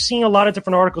 and you're seeing a lot of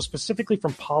different articles, specifically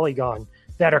from Polygon,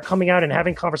 that are coming out and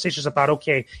having conversations about,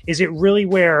 okay, is it really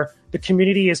where the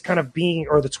community is kind of being,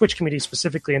 or the Twitch community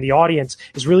specifically, and the audience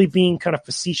is really being kind of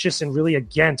facetious and really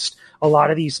against a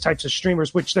lot of these types of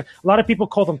streamers, which a lot of people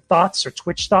call them thoughts or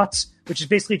Twitch thoughts, which is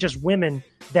basically just women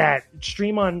that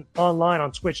stream online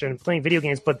on Twitch and playing video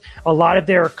games, but a lot of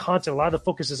their content, a lot of the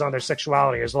focus is on their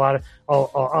sexuality. There's a lot of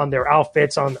on their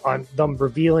outfits, on them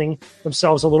revealing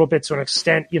themselves a little bit to an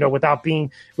extent, without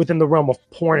being within the realm of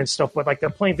porn and stuff. But like they're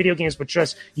playing video games, but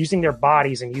just using their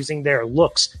bodies and using their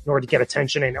looks in order to get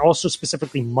attention and also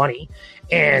specifically money.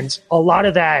 And a lot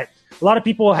of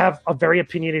people have a very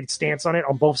opinionated stance on it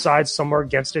on both sides. Some are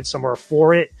against it, some are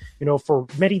for it, for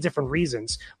many different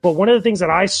reasons. But one of the things that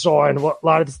I saw and what a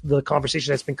lot of the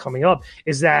conversation that's been coming up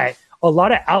is that a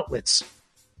lot of outlets,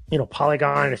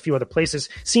 Polygon and a few other places,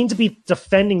 seem to be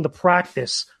defending the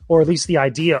practice, or at least the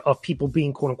idea of people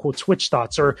being quote unquote Twitch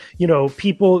thoughts, or,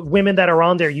 women that are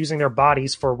on there using their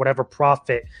bodies for whatever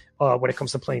profit when it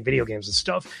comes to playing video games and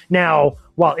stuff. Now,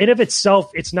 while in of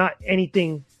itself, it's not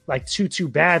anything like too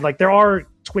bad. Like there are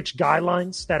Twitch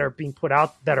guidelines that are being put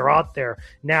out, that are out there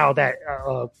now, that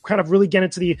kind of really get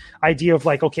into the idea of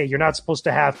like, okay, you're not supposed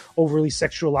to have overly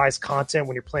sexualized content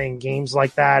when you're playing games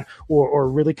like that, or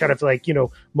really kind of like,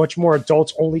 much more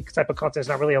adults only type of content is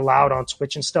not really allowed on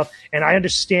Twitch and stuff. And I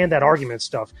understand that argument and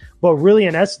stuff, but really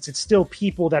in essence, it's still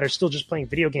people that are still just playing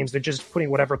video games. They're just putting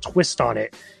whatever twist on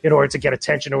it in order to get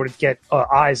attention, in order to get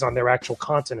eyes on their actual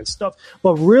content and stuff.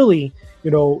 But really,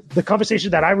 the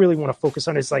conversation that I really want to focus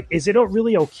on is like, is it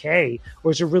really okay,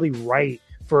 or is it really right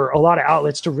for a lot of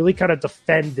outlets to really kind of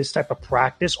defend this type of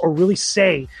practice, or really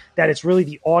say that it's really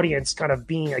the audience kind of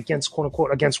being against, quote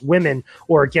unquote, against women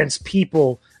or against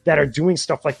people that are doing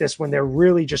stuff like this when they're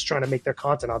really just trying to make their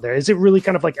content out there? Is it really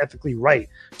kind of like ethically right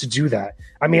to do that?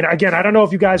 I mean, again, I don't know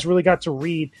if you guys really got to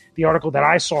read the article that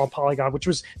I saw on Polygon, which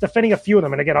was defending a few of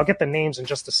them. And again, I'll get the names in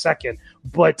just a second.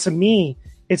 But to me,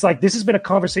 it's like this has been a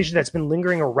conversation that's been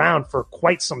lingering around for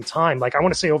quite some time. Like I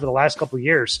want to say over the last couple of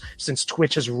years, since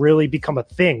Twitch has really become a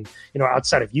thing,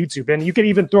 outside of YouTube. And you could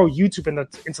even throw YouTube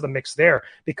into the mix there,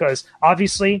 because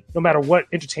obviously, no matter what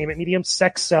entertainment medium,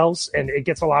 sex sells and it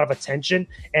gets a lot of attention.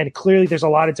 And clearly there's a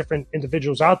lot of different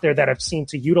individuals out there that have seemed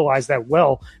to utilize that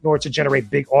well in order to generate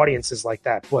big audiences like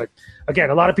that. But again,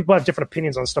 a lot of people have different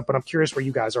opinions on stuff, but I'm curious where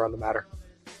you guys are on the matter.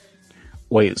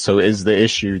 Wait, so is the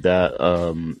issue that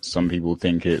some people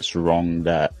think it's wrong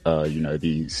that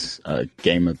these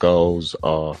gamer girls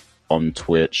are on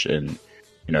Twitch and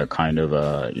kind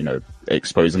of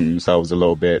exposing themselves a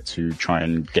little bit to try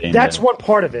and gain? That's one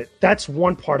part of it.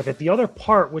 The other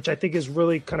part, which I think is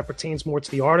really kind of pertains more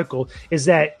to the article, is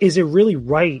that is it really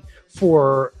right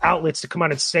for outlets to come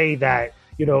out and say that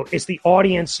it's the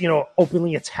audience,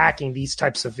 openly attacking these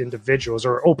types of individuals,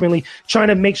 or openly trying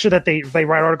to make sure that they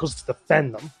write articles to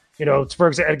defend them. For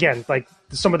example, again, like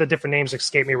some of the different names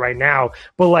escape me right now,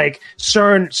 but like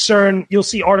CERN, you'll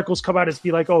see articles come out as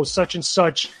be like, oh, such and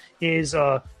such is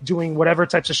doing whatever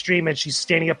types of stream, and she's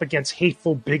standing up against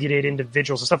hateful, bigoted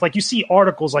individuals and stuff. Like you see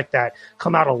articles like that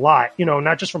come out a lot,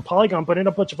 not just from Polygon, but in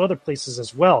a bunch of other places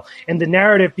as well. And the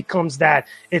narrative becomes that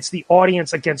it's the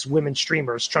audience against women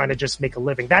streamers trying to just make a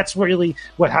living. That's really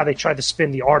how they try to spin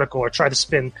the article, or try to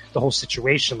spin the whole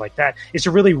situation like that. Is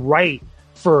it really right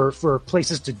for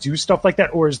places to do stuff like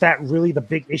that, or is that really the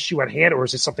big issue at hand, or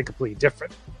is it something completely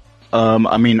different?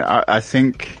 I mean, I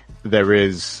think there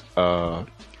is.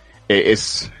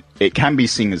 It can be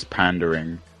seen as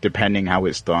pandering, depending how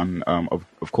it's done.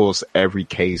 Of course, every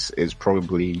case is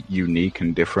probably unique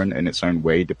and different in its own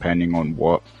way, depending on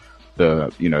what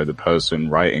the person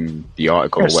writing the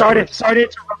article. Sorry to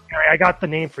interrupt, Gary. I got the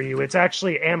name for you. It's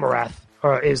actually Amarath.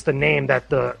 Is the name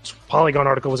that the Polygon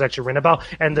article was actually written about.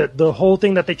 And the whole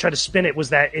thing that they try to spin it was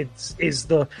that is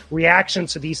the reaction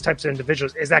to these types of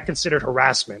individuals, is that considered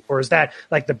harassment? Or is that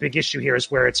like the big issue here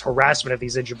is where it's harassment of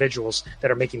these individuals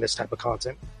that are making this type of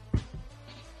content?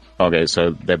 Okay, so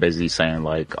they're basically saying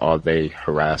like, are they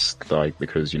harassed like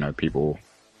because, people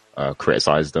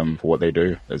criticize them for what they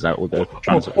do? Is that what they're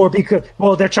trying to say? Or because,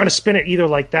 they're trying to spin it either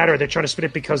like that, or they're trying to spin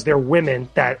it because they're women,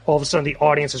 that all of a sudden the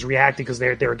audience is reacting because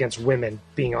they're against women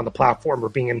being on the platform or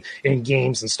being in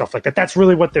games and stuff like that. That's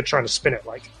really what they're trying to spin it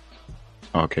like.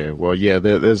 Okay, well, yeah,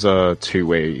 there's two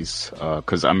ways,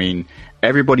 because I mean,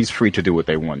 everybody's free to do what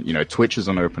they want. Twitch is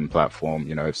an open platform.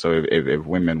 So if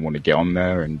women want to get on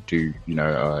there and do,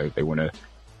 if they want to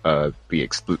be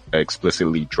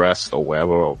explicitly dressed or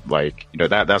whatever, or like,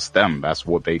 that's them, that's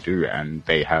what they do, and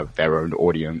they have their own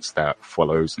audience that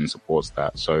follows and supports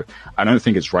that. So I don't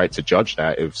think it's right to judge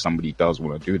that if somebody does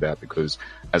want to do that, because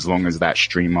as long as that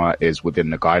streamer is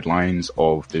within the guidelines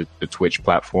of the Twitch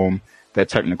platform, they're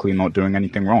technically not doing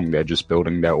anything wrong. They're just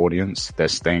building their audience, they're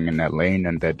staying in their lane,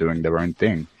 and they're doing their own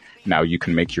thing. Now you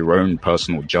can make your own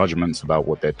personal judgments about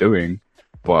what they're doing,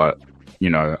 but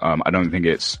I don't think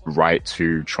it's right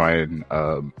to try and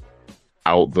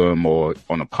out them or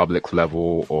on a public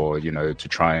level, or to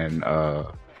try and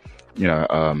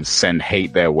send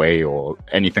hate their way or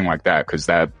anything like that, because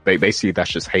that basically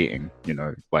that's just hating.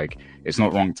 Like, it's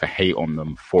not wrong to hate on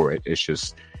them for it. It's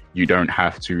just you don't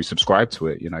have to subscribe to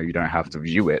it. You don't have to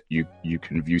view it. You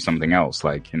can view something else.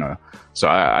 So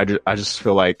I just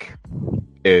feel like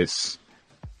it's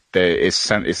a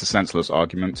senseless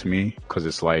argument to me, because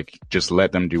it's like, just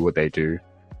let them do what they do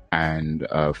and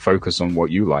focus on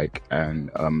what you like. And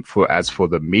as for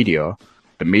the media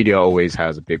always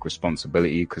has a big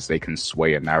responsibility, because they can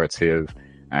sway a narrative,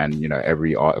 and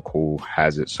every article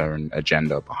has its own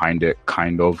agenda behind it,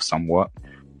 kind of, somewhat.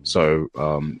 So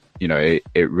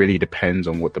it really depends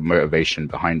on what the motivation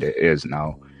behind it is.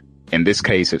 Now, in this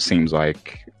case, it seems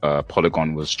like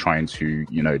Polygon was trying to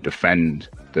defend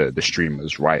the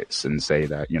streamers' rights and say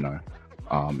that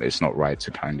it's not right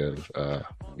to kind of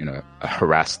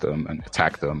harass them and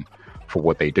attack them for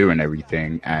what they do and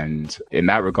everything. And in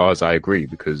that regards, I agree,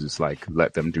 because it's like,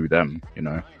 let them do them.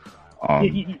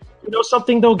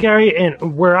 Something though, Gary,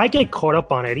 and where I get caught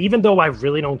up on it, even though I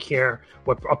really don't care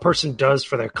what a person does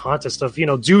for their content stuff,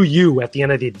 do you at the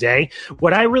end of the day.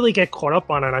 What I really get caught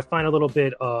up on, and I find a little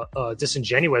bit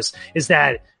disingenuous, is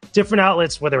that different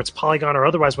outlets, whether it's Polygon or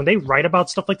otherwise, when they write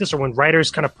about stuff like this, or when writers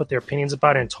kind of put their opinions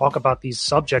about it and talk about these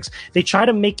subjects, they try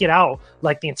to make it out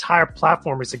like the entire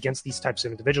platform is against these types of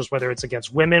individuals, whether it's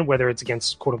against women, whether it's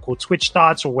against quote unquote Twitch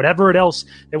thoughts, or whatever it else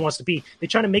it wants to be. They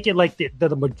try to make it like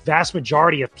the vast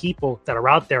majority of people that are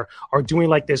out there are doing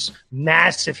like this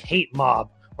massive hate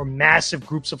mob, or massive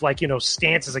groups of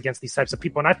stances against these types of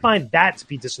people. And I find that to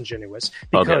be disingenuous,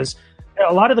 because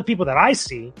a lot of the people that I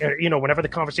see, whenever the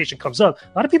conversation comes up,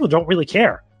 a lot of people don't really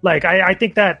care. Like, I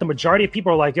think that the majority of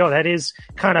people are like, yo, that is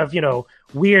kind of,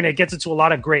 weird, and it gets into a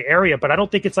lot of gray area, but I don't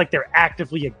think it's like they're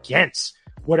actively against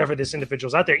whatever this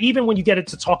individual's out there, even when you get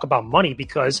into talk about money,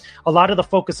 because a lot of the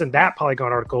focus in that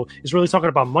Polygon article is really talking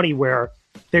about money, where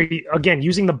they're, again,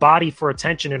 using the body for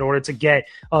attention in order to get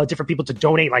different people to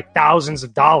donate like thousands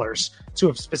of dollars to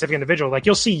a specific individual. Like,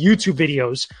 you'll see YouTube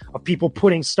videos of people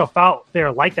putting stuff out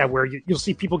there like that, where you'll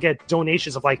see people get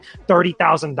donations of like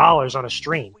 $30,000 on a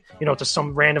stream, to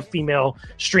some random female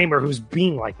streamer who's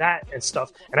being like that and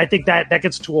stuff. And I think that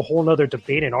gets to a whole nother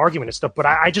debate and argument and stuff. But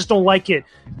I just don't like it,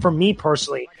 for me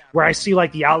personally, where I see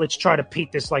like the outlets try to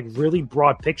paint this like really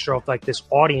broad picture of like this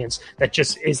audience that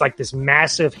just is like this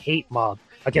massive hate mob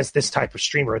against this type of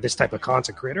streamer or this type of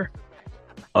content creator.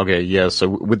 Okay, yeah. So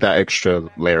with that extra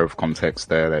layer of context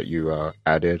there that you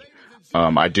added,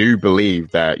 I do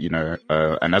believe that,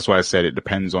 and that's why I said it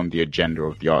depends on the agenda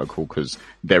of the article, because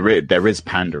there is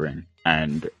pandering.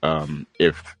 And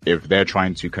if they're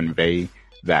trying to convey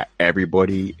that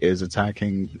everybody is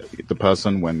attacking the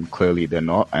person when clearly they're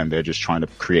not, and they're just trying to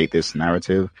create this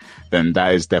narrative, then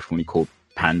that is definitely called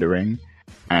pandering.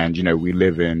 And, we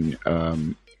live in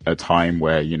a time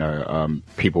where,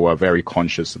 people are very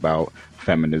conscious about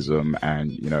feminism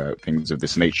and, things of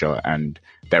this nature. And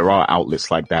there are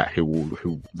outlets like that who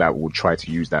will try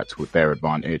to use that to their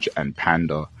advantage and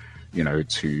pander,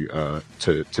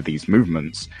 to these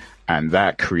movements. And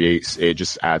that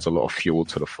just adds a lot of fuel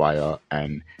to the fire,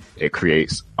 and it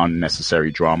creates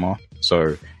unnecessary drama.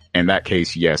 So in that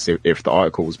case, yes, if the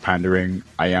article was pandering,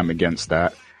 I am against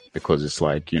that, because it's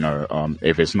like,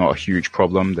 if it's not a huge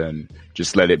problem, then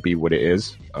just let it be what it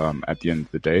is, at the end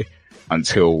of the day,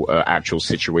 until an actual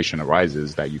situation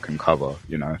arises that you can cover,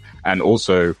 and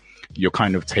also you're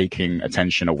kind of taking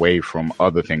attention away from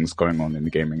other things going on in the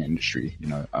gaming industry,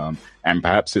 and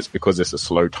perhaps it's because it's a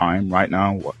slow time right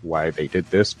now why they did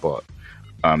this, but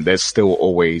there's still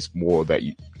always more that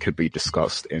could be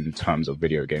discussed in terms of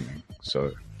video gaming.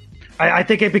 So I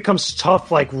think it becomes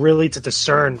tough, like, really to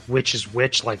discern which is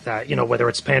which like that, whether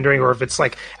it's pandering or if it's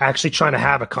like actually trying to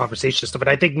have a conversation and stuff. But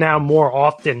I think now more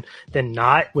often than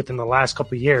not, within the last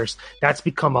couple of years, that's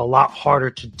become a lot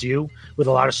harder to do with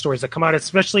a lot of stories that come out,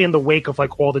 especially in the wake of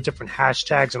like all the different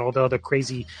hashtags and all the other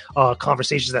crazy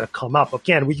conversations that have come up.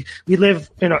 Again, we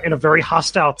live in a very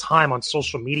hostile time on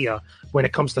social media when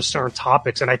it comes to certain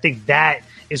topics. And I think that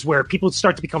is where people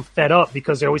start to become fed up,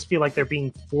 because they always feel like they're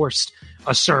being forced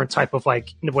a certain type of,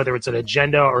 like, whether it's an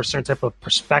agenda or a certain type of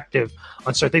perspective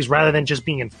on certain things, rather than just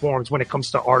being informed when it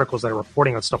comes to articles that are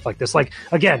reporting on stuff like this. Like,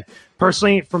 again,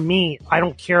 personally, for me, I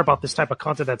don't care about this type of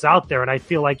content that's out there. And I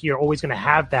feel like you're always going to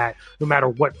have that no matter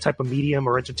what type of medium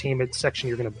or entertainment section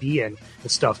you're going to be in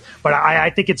and stuff. But I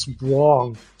think it's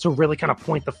wrong to really kind of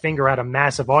point the finger at a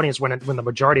massive audience when the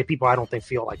majority of people, I don't think,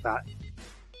 feel like that.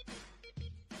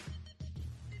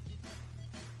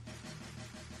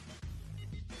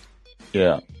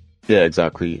 Yeah,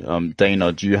 exactly.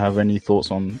 Dana, do you have any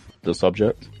thoughts on the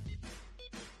subject?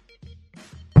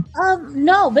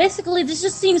 No, basically, this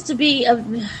just seems to be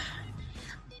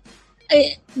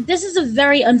this is a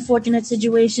very unfortunate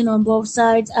situation on both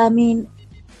sides. I mean,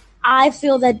 I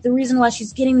feel that the reason why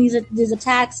she's getting these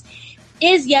attacks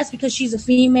is, yes, because she's a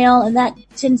female, and that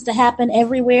tends to happen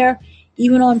everywhere,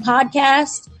 even on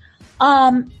podcasts.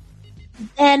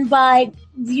 And by,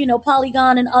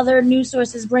 Polygon and other news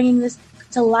sources bringing this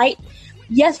to light,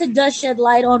 yes, it does shed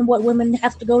light on what women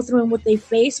have to go through and what they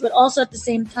face, but also at the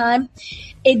same time,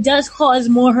 it does cause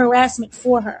more harassment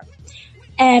for her.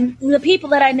 And the people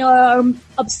that I know are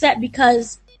upset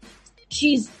because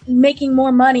she's making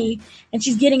more money and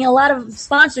she's getting a lot of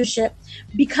sponsorship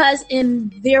because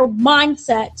in their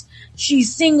mindset,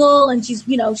 she's single and she's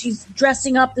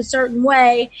dressing up a certain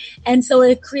way. And so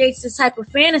it creates this type of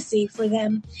fantasy for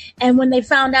them. And when they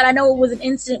found out, I know it was an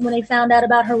incident when they found out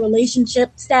about her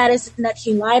relationship status and that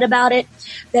she lied about it,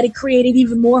 that it created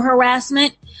even more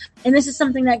harassment. And this is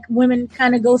something that women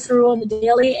kind of go through on the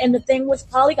daily. And the thing with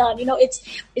Polygon,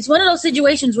 it's one of those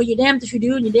situations where you're damned if you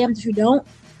do and you're damned if you don't.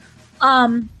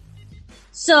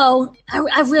 So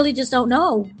I really just don't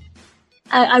know.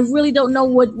 I really don't know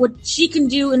what she can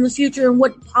do in the future and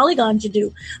what Polygon should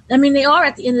do. I mean, they are,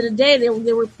 at the end of the day,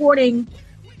 they're reporting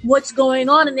what's going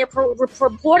on, and they're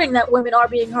reporting that women are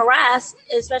being harassed,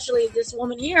 especially this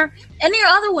woman here. And there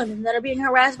are other women that are being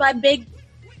harassed by big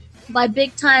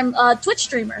time Twitch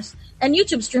streamers and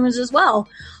YouTube streamers as well.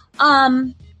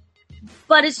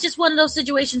 But it's just one of those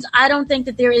situations. I don't think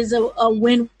that there is a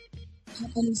win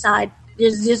on any side.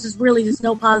 There's really just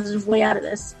no positive way out of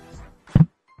this.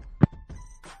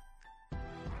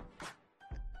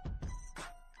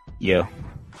 Yeah.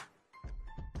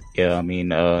 I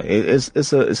mean,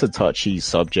 it's a touchy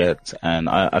subject, and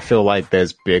I feel like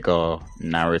there's bigger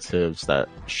narratives that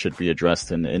should be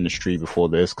addressed in the industry before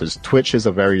this, because Twitch is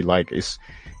a very it's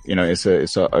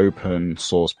an open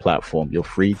source platform. You're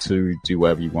free to do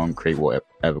whatever you want, create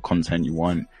whatever content you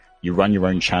want. You run your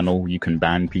own channel. You can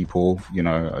ban people,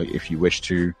 if you wish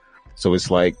to. So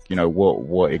it's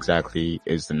what exactly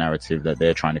is the narrative that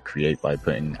they're trying to create by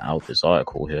putting out this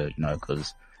article here,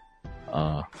 because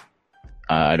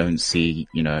I don't see,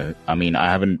 I mean,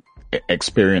 I haven't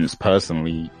experienced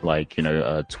personally,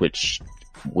 Twitch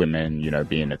women,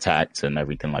 being attacked and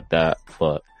everything like that,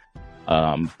 but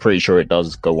I'm pretty sure it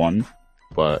does go on.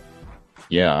 But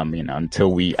yeah, I mean,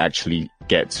 until we actually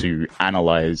get to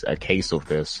analyze a case of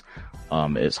this,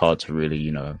 it's hard to really,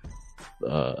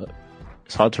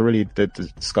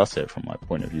 discuss it from my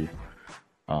point of view.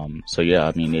 So yeah,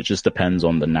 I mean, it just depends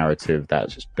on the narrative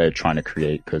that they're trying to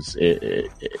create, because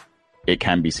it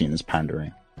can be seen as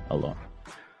pandering a lot.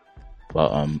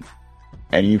 But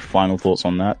any final thoughts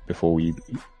on that before we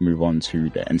move on to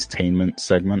the entertainment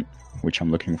segment, which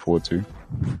I'm looking forward to?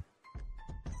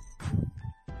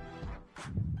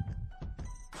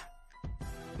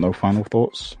 No final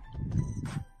thoughts?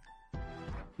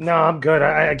 No, I'm good.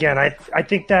 I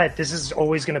think that this is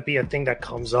always going to be a thing that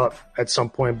comes up at some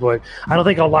point, but I don't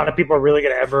think a lot of people are really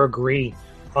going to ever agree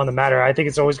on the matter. I think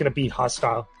it's always going to be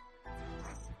hostile.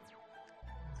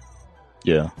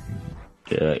 Yeah,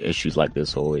 issues like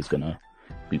this are always going to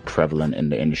be prevalent in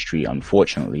the industry,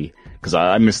 unfortunately, because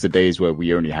I miss the days where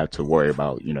we only had to worry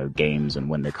about, games and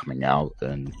when they're coming out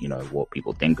and, what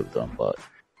people think of them. But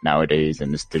nowadays,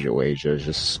 in this digital age, there's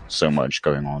just so much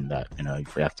going on that,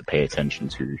 we have to pay attention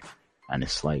to. And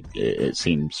it's it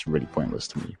seems really pointless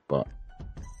to me. But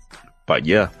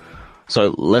yeah.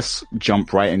 So let's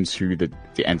jump right into the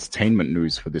entertainment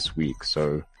news for this week.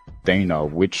 So Dana,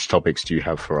 which topics do you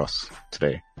have for us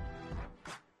today?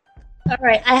 All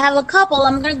right, I have a couple.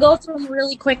 I'm going to go through them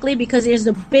really quickly because there's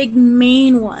the big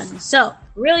main one. So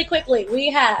really quickly,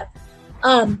 we have,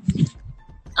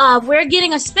 we're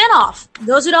getting a spinoff.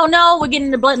 Those who don't know, we're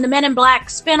getting the Men in Black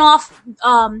spinoff.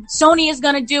 Sony is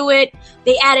going to do it.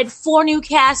 They added 4 new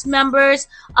cast members.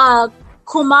 Kumail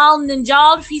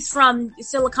Nanjiani, he's from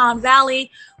Silicon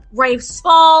Valley. Rafe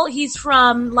Spall, he's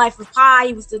from Life of Pi.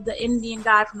 He was the Indian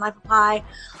guy from Life of Pi.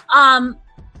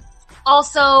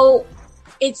 Also,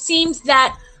 it seems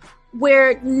that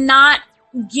we're not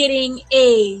getting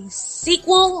a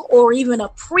sequel or even a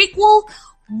prequel.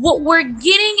 What we're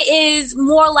getting is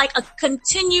more like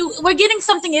we're getting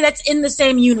something that's in the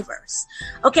same universe.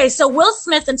 Okay, so Will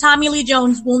Smith and Tommy Lee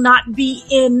Jones will not be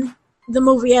in the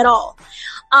movie at all.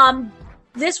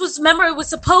 It was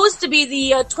supposed to be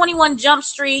the 21 Jump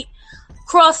Street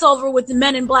crossover with the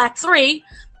Men in Black 3,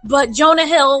 but Jonah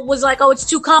Hill was like, oh, it's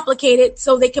too complicated,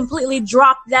 so they completely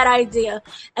dropped that idea.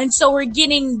 And so we're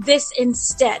getting this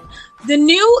instead. The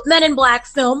new Men in Black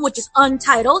film, which is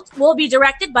untitled, will be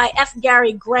directed by F.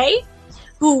 Gary Gray,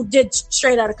 who did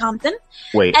Straight Outta Compton.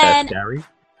 Wait, and F. Gary?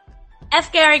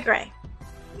 F. Gary Gray.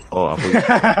 Oh, I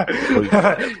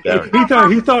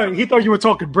he thought you were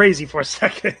talking Brazy for a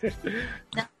second.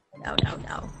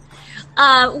 No.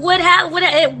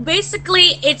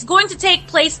 Basically, it's going to take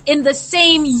place in the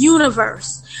same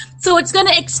universe. So it's going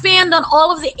to expand on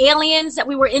all of the aliens that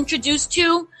we were introduced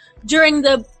to during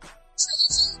the...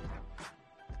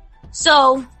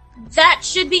 So that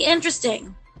should be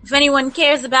interesting if anyone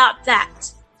cares about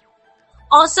that.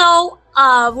 Also,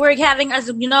 we're having, as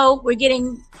you know, we're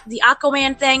getting the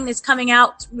Aquaman thing is coming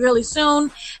out really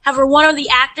soon. However, one of the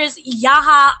actors,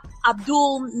 Yaha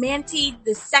Abdul-Manti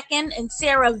II and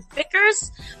Sarah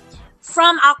Vickers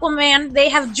from Aquaman, they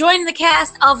have joined the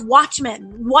cast of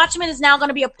Watchmen. Watchmen is now going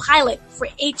to be a pilot for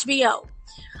HBO.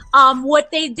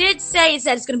 What they did say is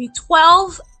that it's going to be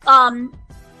 12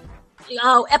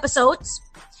 episodes,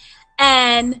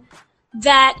 and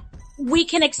that we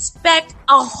can expect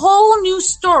a whole new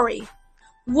story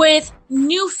with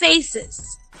new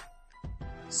faces.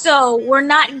 So we're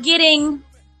not getting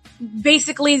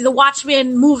basically the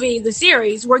Watchmen movie, the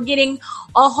series. We're getting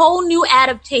a whole new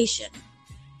adaptation.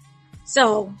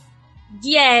 So,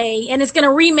 yay. And it's going to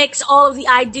remix all of the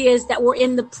ideas that were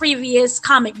in the previous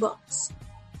comic books.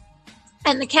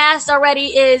 And the cast already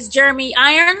is Jeremy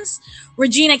Irons,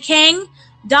 Regina King,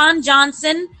 Don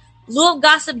Johnson, Lil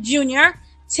Gossip Jr.,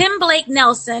 Tim Blake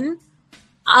Nelson,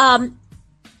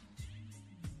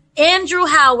 Andrew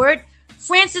Howard,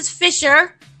 Francis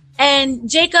Fisher, and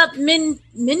Jacob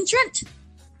Mintrent,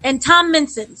 and Tom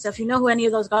Minson. So if you know who any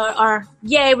of those are,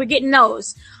 yay, we're getting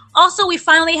those. Also, we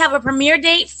finally have a premiere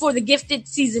date for The Gifted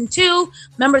Season 2.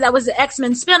 Remember, that was the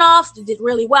X-Men spinoff. It did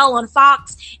really well on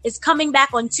Fox. It's coming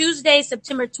back on Tuesday,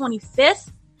 September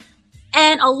 25th.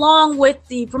 And along with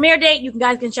the premiere date, you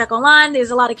guys can check online.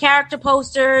 There's a lot of character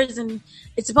posters, and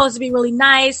it's supposed to be really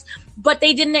nice. But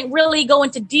they didn't really go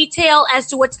into detail as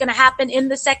to what's going to happen in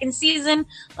the second season.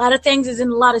 A lot of things is in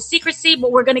a lot of secrecy,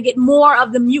 but we're going to get more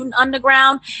of the Mutant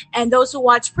Underground. And those who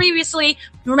watched previously,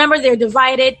 remember, they're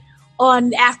divided on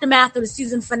the aftermath of the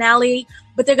season finale.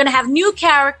 But they're going to have new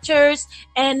characters,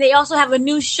 and they also have a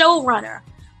new showrunner.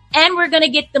 And we're going to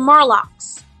get the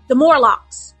Morlocks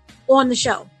on the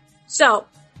show. So,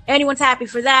 anyone's happy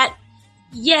for that?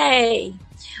 Yay!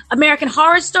 American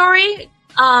Horror Story,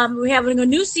 we're having a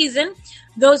new season.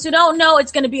 Those who don't know,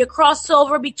 it's going to be a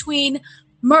crossover between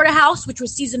Murder House, which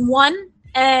was season 1,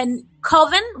 and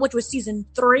Coven, which was season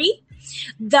 3.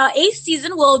 The 8th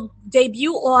season will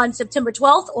debut on September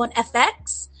 12th on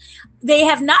FX. They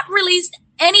have not released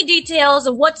any details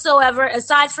of whatsoever,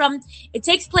 aside from it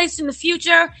takes place in the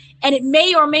future, and it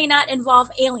may or may not involve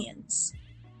aliens.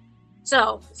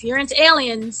 So, if you're into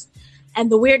aliens and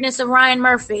the weirdness of Ryan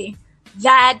Murphy,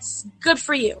 that's good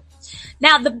for you.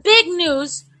 Now, the big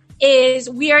news is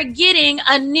we are getting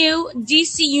a new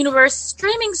DC Universe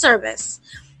streaming service.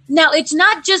 Now, it's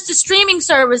not just a streaming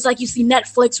service like you see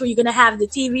Netflix, where you're going to have the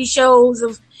TV shows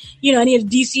of, any of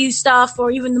the DC stuff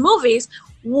or even the movies.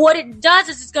 What it does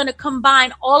is it's going to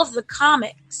combine all of the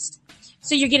comics.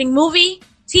 So you're getting movie,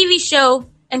 TV show,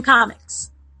 and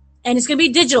comics. And it's going to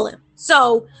be digital.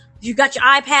 So if you got your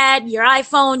iPad, your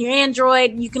iPhone, your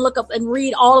Android, you can look up and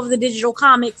read all of the digital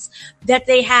comics that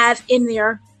they have in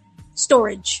their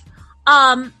storage.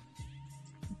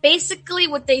 Basically,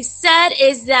 what they said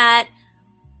is that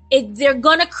they're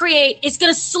going to it's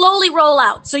going to slowly roll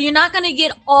out. So you're not going to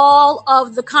get all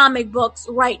of the comic books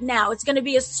right now. It's going to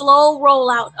be a slow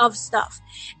rollout of stuff.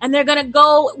 And they're going to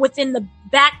go within the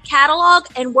back catalog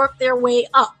and work their way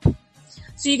up.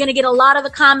 So you're going to get a lot of the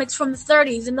comics from the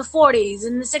 30s and the 40s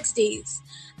and the 60s.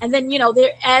 And then,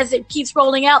 as it keeps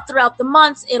rolling out throughout the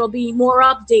months, it'll be more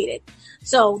updated.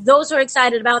 So those who are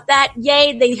excited about that,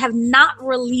 yay. They have not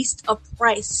released a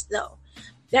price, though.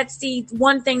 That's the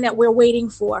one thing that we're waiting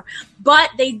for. But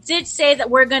they did say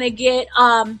that we're going to get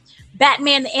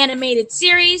Batman the Animated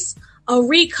Series, a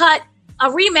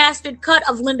remastered cut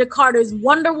of Linda Carter's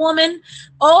Wonder Woman,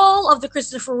 all of the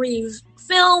Christopher Reeve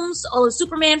films, all the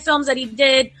Superman films that he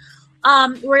did.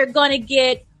 We're going to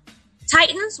get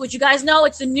Titans, which you guys know,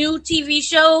 it's a new TV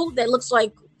show that looks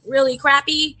like really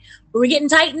crappy. We're getting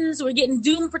Titans, we're getting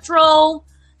Doom Patrol,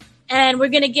 and we're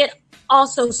going to get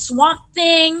also Swamp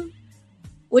Thing,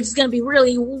 which is going to be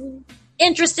really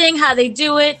interesting how they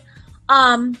do it.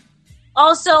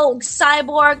 Also,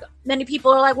 Cyborg. Many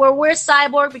people are like, well, where's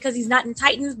Cyborg? Because he's not in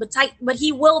Titans, but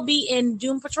he will be in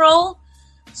Doom Patrol.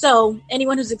 So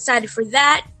anyone who's excited for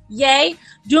that, yay.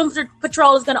 Doom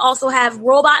Patrol is going to also have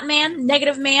Robot Man,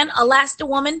 Negative Man,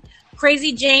 Elasti-Woman,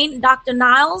 Crazy Jane, Dr.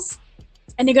 Niles.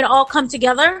 and they're going to all come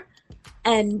together.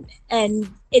 And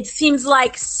it seems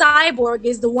like Cyborg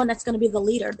is the one that's going to be the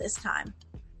leader this time.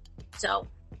 So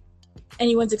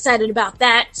anyone's excited about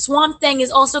that. Swamp Thing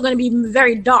is also going to be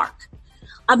very dark.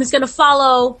 It's going to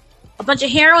follow a bunch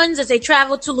of heroines as they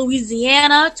travel to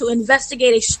Louisiana to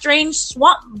investigate a strange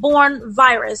swamp-borne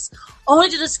virus, only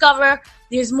to discover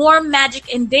there's more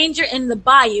magic and danger in the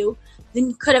bayou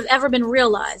than could have ever been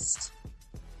realized.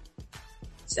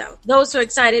 So those who are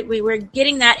excited, we're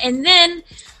getting that. And then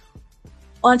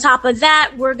on top of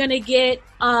that, we're going to get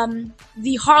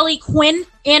the Harley Quinn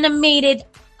animated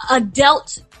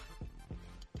adult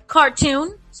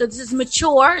cartoon. So this is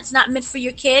mature. It's not meant for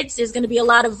your kids. There's going to be a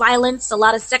lot of violence, a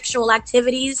lot of sexual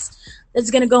activities that's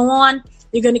going to go on.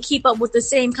 They're going to keep up with the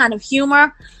same kind of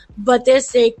humor, but they're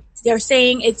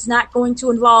saying it's not going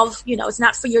to involve, it's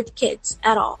not for your kids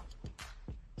at all.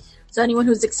 So anyone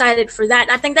who's excited for that,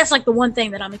 I think that's like the one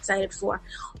thing that I'm excited for.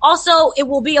 Also, it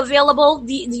will be available.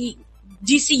 The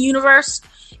DC Universe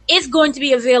is going to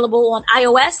be available on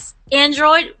iOS,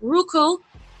 Android, Roku,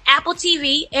 Apple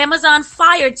TV, Amazon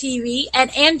Fire TV,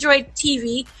 and Android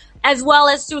TV, as well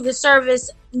as through the service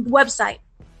website.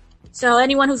 So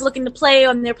anyone who's looking to play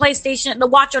on their PlayStation, to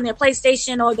watch on their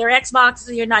PlayStation or their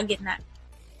Xbox, you're not getting that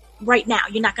right now.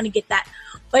 You're not going to get that.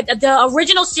 But the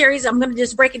original series, I'm going to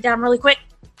just break it down really quick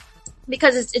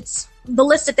because it's the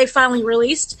list that they finally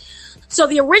released. So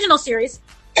the original series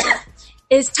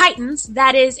is Titans.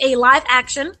 That is a live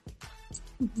action.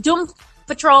 Doom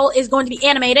Patrol is going to be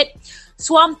animated.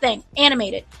 Swamp Thing,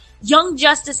 animated. Young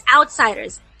Justice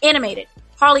Outsiders, animated.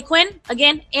 Harley Quinn,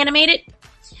 again, animated.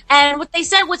 And what they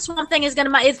said with Swamp Thing is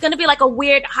it's gonna be like a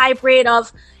weird hybrid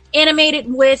of animated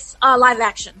with live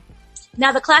action.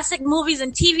 Now, the classic movies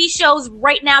and TV shows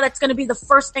right now, that's gonna be the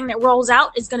first thing that rolls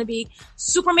out, is gonna be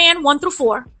Superman 1 through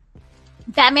 4,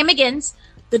 Batman Begins,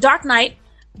 The Dark Knight,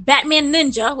 Batman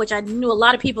Ninja, which I knew a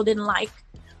lot of people didn't like,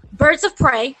 Birds of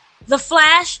Prey, The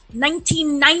Flash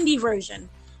 1990 version.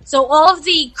 So all of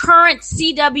the current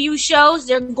CW shows,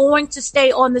 they're going to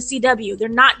stay on the CW. They're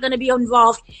not going to be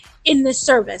involved in this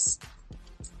service.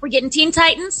 We're getting Teen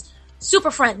Titans, Super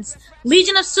Friends,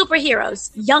 Legion of Superheroes,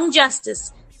 Young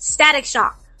Justice, Static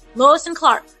Shock, Lois and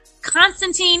Clark,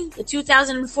 Constantine, the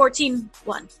 2014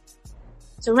 one.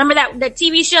 So remember that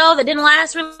TV show that didn't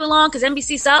last really long because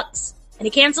NBC sucks and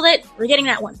they canceled it? We're getting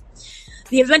that one.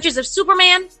 The Adventures of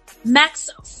Superman,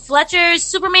 Max Fletcher's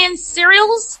Superman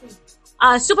serials,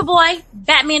 Superboy,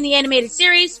 Batman the Animated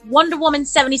Series, Wonder Woman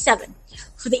 77.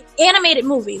 For the animated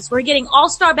movies, we're getting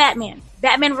All-Star Batman,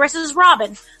 Batman vs.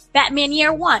 Robin, Batman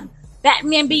Year One,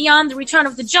 Batman Beyond the Return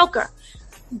of the Joker,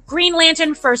 Green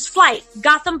Lantern First Flight,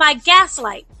 Gotham by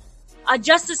Gaslight,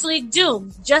 Justice League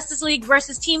Doom, Justice League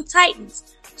vs. Teen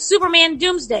Titans, Superman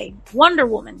Doomsday, Wonder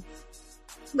Woman.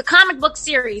 The comic book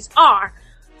series are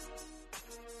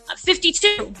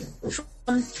 52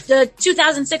 from the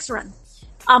 2006 run.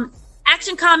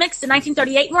 Action Comics, the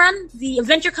 1938 run, the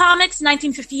Adventure Comics,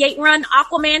 1958 run,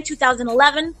 Aquaman,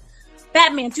 2011,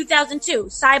 Batman, 2002,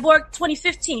 Cyborg,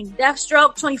 2015,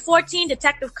 Deathstroke, 2014,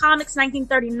 Detective Comics,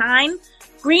 1939,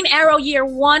 Green Arrow Year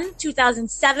 1,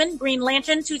 2007, Green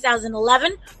Lantern,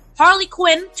 2011, Harley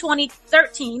Quinn,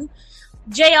 2013,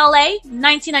 JLA,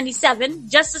 1997,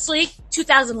 Justice League,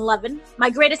 2011, My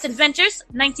Greatest Adventures,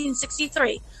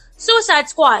 1963, Suicide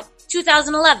Squad,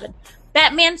 2011,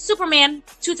 Batman, Superman,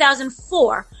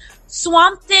 2004,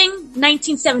 Swamp Thing,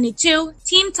 1972,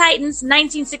 Teen Titans,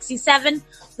 1967,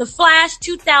 The Flash,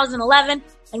 2011,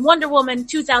 and Wonder Woman,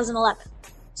 2011.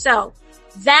 So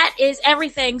that is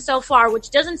everything so far,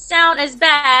 which doesn't sound as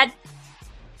bad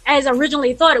as I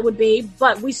originally thought it would be,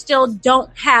 but we still don't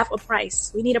have a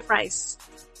price. We need a price.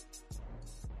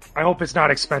 I hope it's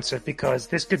not expensive because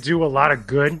this could do a lot of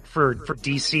good for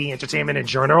DC entertainment in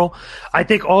general. I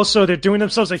think also they're doing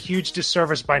themselves a huge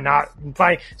disservice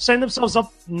by setting themselves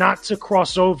up not to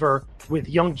cross over with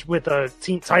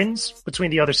Teen Titans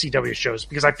between the other CW shows,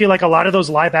 because I feel like a lot of those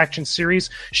live action series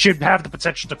should have the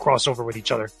potential to cross over with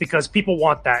each other because people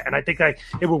want that, and I think that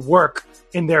it would work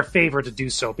in their favor to do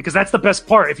so, because that's the best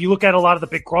part. If you look at a lot of the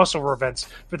big crossover events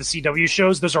for the CW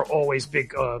shows, those are always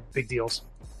big deals.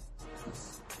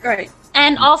 Right.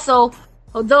 And also,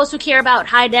 those who care about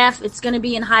high def, it's going to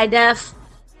be in high def.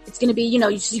 It's going to be, you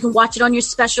can watch it on your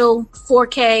special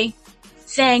 4K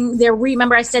thing.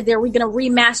 Remember I said they're going to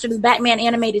remaster the Batman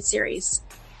animated series.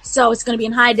 So it's going to be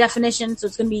in high definition. So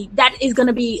that is going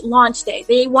to be launch day.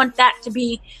 They want that to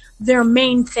be their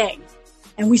main thing.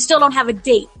 And we still don't have a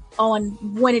date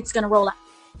on when it's going to roll out.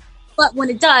 But when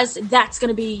it does, that's going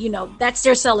to be, that's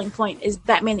their selling point, is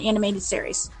Batman the animated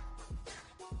series.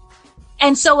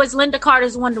 And so is Linda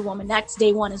Carter's Wonder Woman. That's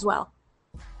day one as well.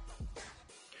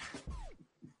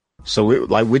 So,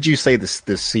 would you say this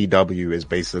CW is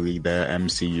basically their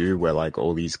MCU, where like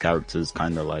all these characters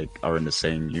kind of like are in the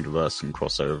same universe and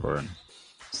crossover and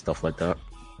stuff like that?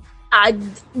 I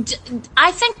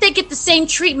think they get the same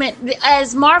treatment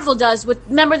as Marvel does.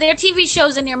 Remember, their TV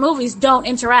shows and their movies don't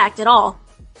interact at all.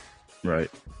 Right.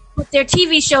 But their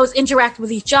TV shows interact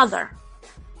with each other.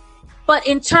 But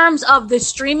in terms of the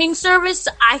streaming service,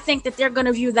 I think that they're going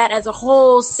to view that as a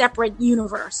whole separate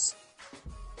universe.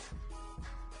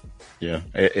 Yeah,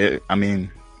 I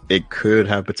mean, it could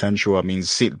have potential. I mean,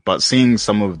 but seeing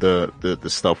some of the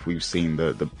stuff we've seen,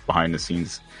 the behind the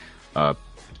scenes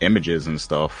images and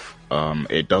stuff,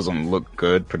 it doesn't look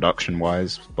good production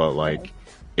wise, but like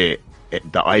the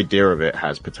idea of it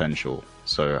has potential.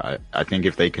 So I think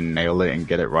if they can nail it and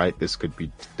get it right, this could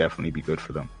definitely be good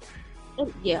for them.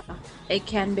 Yeah, it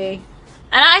can be.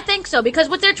 And I think so, because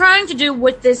what they're trying to do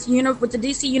with this with the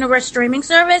DC Universe streaming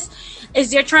service is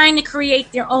they're trying to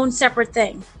create their own separate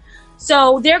thing.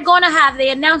 So they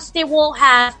announced they will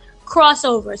have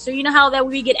crossovers. So you know how that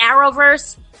we get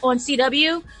Arrowverse on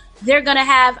CW? They're going to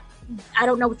have, I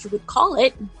don't know what you would call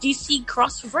it, DC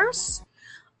Crossverse?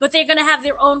 But they're going to have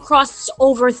their own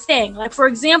crossover thing. Like, for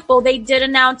example, they did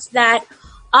announce that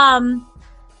Titans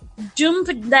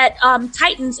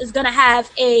is going to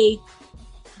have a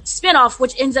spinoff,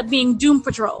 which ends up being Doom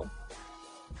Patrol.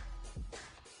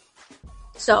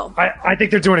 So I think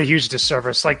they're doing a huge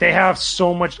disservice. Like, they have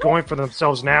so much going for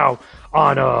themselves now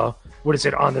on on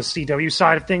the CW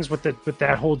side of things with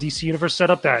that whole DC universe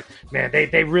setup. That, man,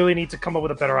 they really need to come up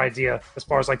with a better idea as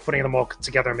far as like putting them all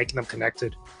together and making them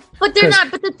connected. But they're not.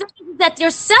 But the thing is that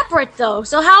they're separate, though.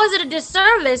 So how is it a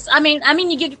disservice? I mean,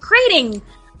 you're creating.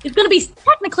 It's going to be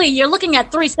technically you're looking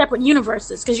at 3 separate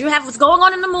universes because you have what's going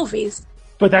on in the movies.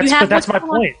 But that's my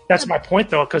point. That's my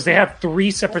point, though, because they have 3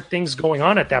 separate things going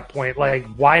on at that point. Like,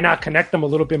 why not connect them a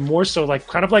little bit more? So, like,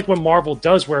 kind of like what Marvel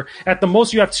does, where at the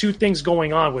most you have 2 things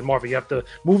going on with Marvel. You have the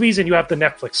movies and you have the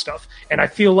Netflix stuff. And I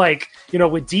feel like,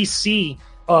 with DC,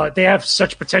 they have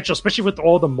such potential, especially with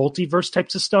all the multiverse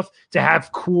types of stuff, to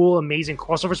have cool, amazing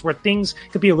crossovers where things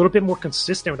could be a little bit more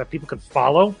consistent that people could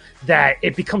follow, that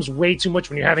it becomes way too much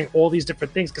when you're having all these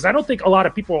different things. Because I don't think a lot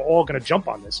of people are all going to jump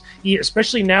on this,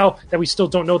 especially now that we still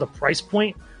don't know the price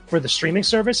point for the streaming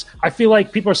service. I feel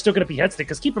like people are still going to be hesitant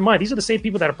because keep in mind, these are the same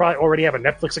people that probably already have a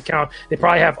Netflix account. They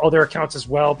probably have other accounts as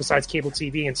well besides cable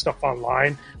TV and stuff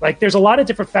online. Like, there's a lot of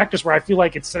different factors where I feel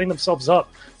like it's setting themselves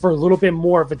up for a little bit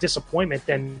more of a disappointment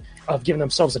than of giving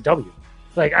themselves a W.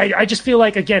 Like, I just feel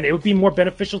like, again, it would be more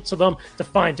beneficial to them to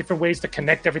find different ways to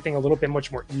connect everything a little bit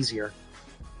much more easier.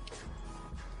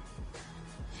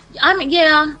 I mean,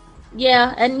 yeah,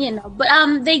 and but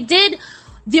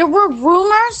there were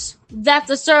rumors that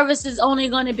the service is only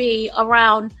going to be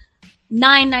around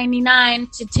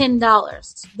 $9.99 to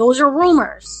 $10. Those are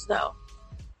rumors, though.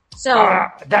 So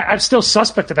I'm still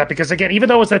suspect of that because, again, even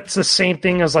though that's the same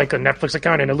thing as like a Netflix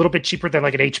account and a little bit cheaper than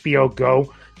like an HBO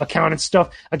Go account and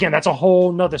stuff, again, that's a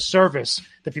whole nother service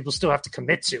that people still have to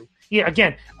commit to. Yeah,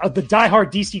 again, the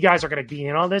diehard DC guys are going to be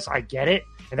in on this. I get it,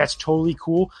 and that's totally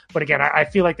cool. But again, I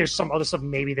feel like there's some other stuff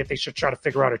maybe that they should try to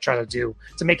figure out or try to do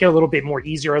to make it a little bit more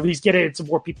easier, or at least get it into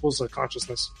more people's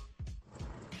consciousness.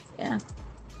 Yeah.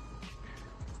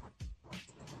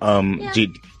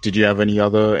 Did you have any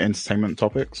other entertainment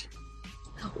topics?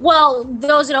 Well,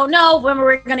 those who don't know, remember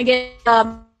we're going to get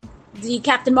the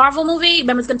Captain Marvel movie.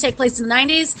 Remember, it's going to take place in the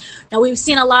 90s. Now, we've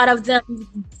seen a lot of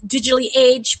them digitally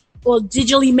age or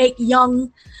digitally make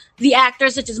young the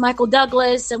actors, such as Michael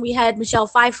Douglas, and we had Michelle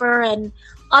Pfeiffer and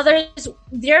others.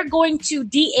 They're going to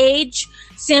de-age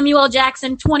Samuel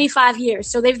Jackson 25 years.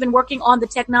 So they've been working on the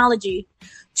technology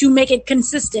to make it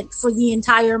consistent for the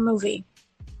entire movie.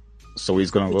 So he's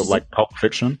going to look like Pulp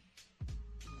Fiction?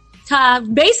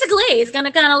 Basically, it's going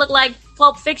to kind of look like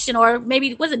Pulp Fiction, or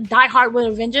maybe, was it Die Hard with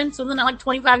a Vengeance? Wasn't that like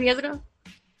 25 years ago?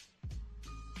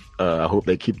 I hope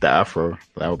they keep the afro.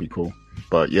 That would be cool.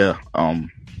 But yeah,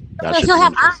 he'll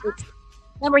have eyes.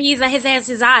 Remember, he has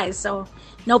his eyes, so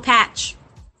no patch.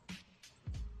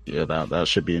 Yeah, that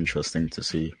should be interesting to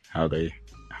see how they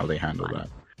handle that.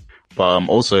 But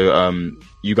also,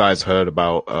 you guys heard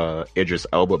about Idris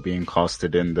Elba being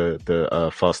casted in the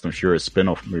Fast and Furious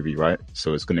spin-off movie, right?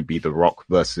 So it's going to be The Rock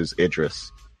versus Idris.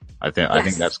 I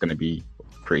think that's going to be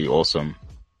pretty awesome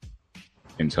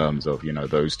in terms of,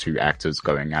 those 2 actors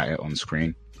going at it on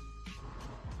screen.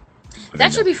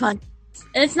 That should be fun.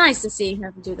 And it's nice to see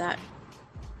him do that.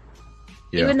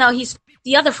 Yeah. Even though he's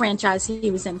the other franchise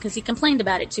he was in, because he complained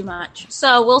about it too much.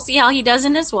 So we'll see how he does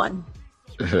in this one.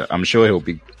 I'm sure he'll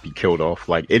be killed off.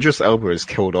 Like, Idris Elba is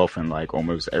killed off in like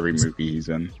almost every movie he's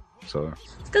in. So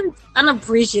It's 'cause he's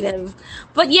unappreciative.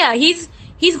 But yeah, he's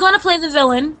going to play the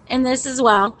villain in this as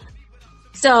well.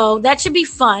 So that should be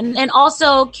fun. And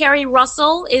also, Kerry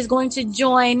Russell is going to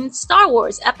join Star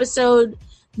Wars Episode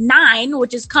 9,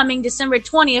 which is coming December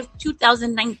 20th,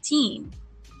 2019.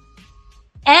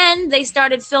 And they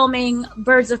started filming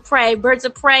Birds of Prey. Birds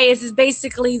of Prey is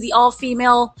basically the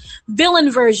all-female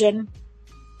villain version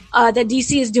that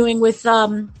DC is doing with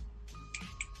the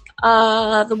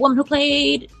woman who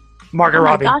played Margot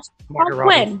Robbie. Harley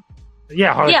Quinn.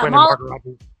 Yeah, Harley Quinn and Margot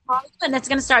Robbie. Harley Quinn. That's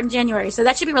going to start in January, so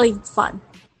that should be really fun.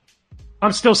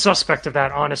 I'm still suspect of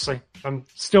that, honestly. I'm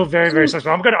still very, very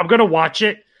suspect. I'm gonna watch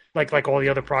it like all the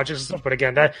other projects and stuff. But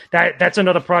again, that's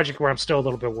another project where I'm still a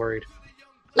little bit worried.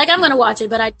 Like, I'm going to watch it,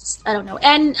 but I don't know.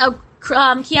 And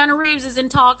Keanu Reeves is in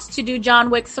talks to do John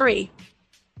Wick 3.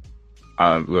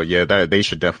 well, yeah, they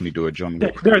should definitely do a John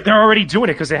Wick. They're already doing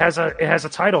it because it has a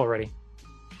title already.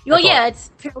 Well, yeah,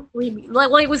 it's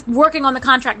well, it was working on the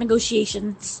contract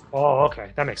negotiations. Oh,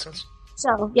 okay, that makes sense.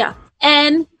 So, yeah.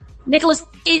 And Nicolas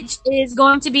Cage is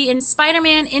going to be in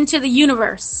Spider-Man Into the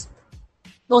Universe.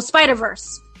 Well,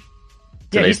 Spider-Verse.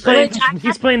 Yeah, he's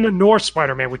playing the Norse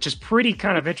Spider-Man, which is pretty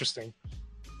kind of interesting.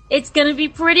 It's going to be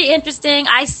pretty interesting.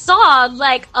 I saw,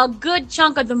 like, a good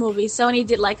chunk of the movie. Sony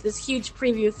did, like, this huge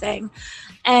preview thing.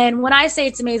 And when I say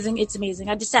it's amazing, it's amazing.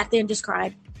 I just sat there and just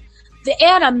cried. The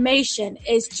animation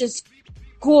is just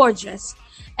gorgeous.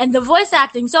 And the voice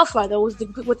acting so far, though,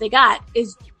 what they got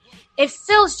is,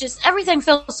 everything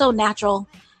feels so natural.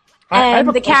 I have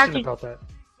a the question character. about that.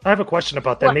 I have a question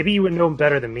about that. What? Maybe you would know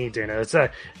better than me, Dana. It's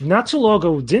that not too long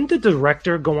ago, didn't the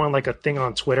director go on like a thing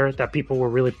on Twitter that people were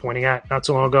really pointing at not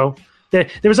too long ago? There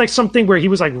was like something where he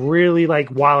was like really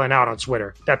like wilding out on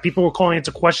Twitter that people were calling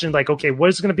into question, like, okay, what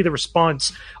is going to be the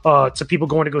response to people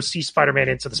going to go see Spider-Man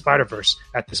Into the Spider-Verse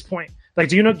at this point? Like,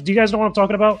 do you guys know what I'm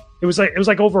talking about? It was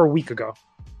like over a week ago.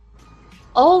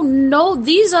 Oh no,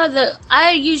 these are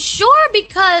are you sure?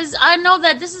 Because I know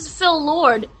that this is Phil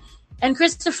Lord and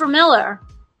Christopher Miller.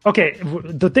 Okay,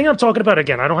 the thing I'm talking about,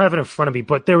 again, I don't have it in front of me,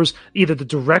 but there was either the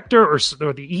director or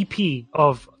the EP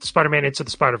of Spider-Man Into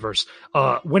the Spider-Verse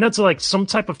went into like some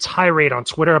type of tirade on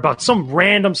Twitter about some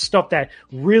random stuff that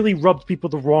really rubbed people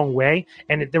the wrong way.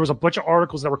 And there was a bunch of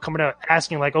articles that were coming out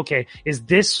asking like, okay, is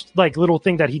this like little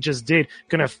thing that he just did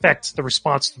going to affect the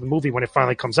response to the movie when it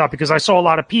finally comes out? Because I saw a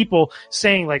lot of people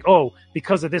saying like, oh,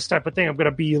 because of this type of thing, I'm going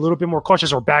to be a little bit more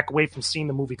cautious or back away from seeing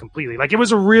the movie completely. Like, it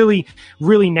was a really,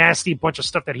 really nasty bunch of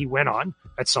stuff that he went on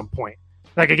at some point.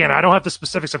 Like, again, I don't have the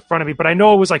specifics in front of me, but I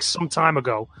know it was like some time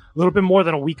ago, a little bit more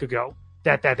than a week ago,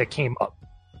 that came up.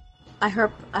 I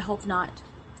hope not,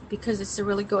 because it's a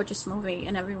really gorgeous movie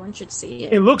and everyone should see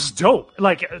it. It looks dope.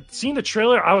 Like, seeing the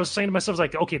trailer, I was saying to myself,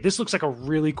 like, okay, this looks like a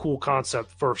really cool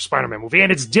concept for a Spider-Man movie,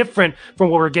 and it's different from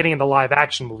what we're getting in the live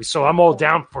action movie, so I'm all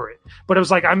down for it. But it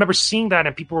was like, I remember seeing that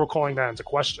and people were calling that into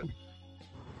question.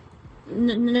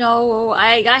 No,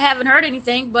 I haven't heard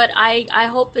anything, but I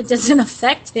hope it doesn't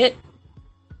affect it.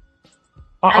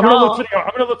 I'm gonna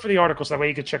look for the article so that way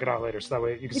you can check it out later. So that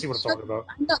way you can see what I'm talking about.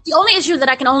 No, the only issue that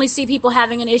I can only see people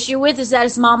having an issue with is that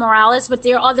it's Miles Morales, but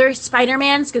there are other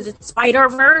Spider-Mans because it's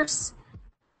Spider-Verse.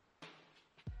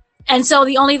 And so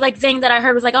the only like thing that I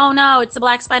heard was like, oh no, it's the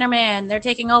Black Spider-Man. They're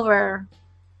taking over.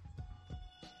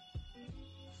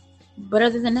 But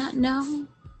other than that, no.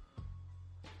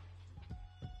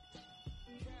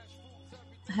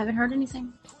 I haven't heard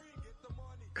anything.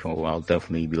 Cool. I'll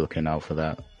definitely be looking out for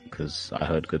that because I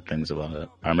heard good things about it.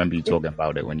 I remember you talking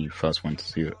about it when you first went to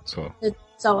see it. So it's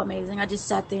so amazing. I just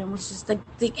sat there and was just like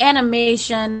the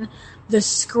animation, the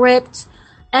script,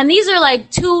 and these are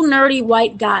like two nerdy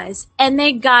white guys, and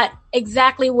they got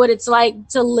exactly what it's like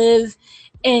to live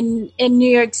in New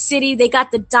York City. They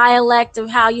got the dialect of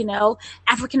how, you know,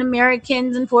 African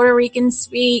Americans and Puerto Ricans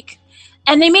speak.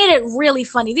 And they made it really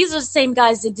funny. These are the same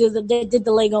guys that did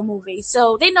the Lego movie.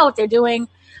 So they know what they're doing.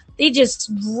 They just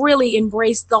really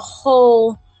embraced the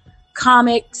whole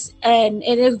comics. And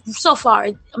so far,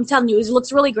 I'm telling you, it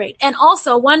looks really great. And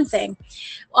also, one thing,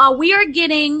 we are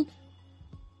getting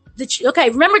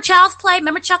remember Child's Play?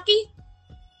 Remember Chucky?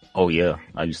 Oh, yeah.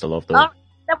 I used to love those.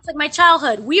 That was like my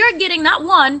childhood. We are getting not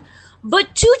one,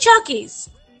 but two Chuckies.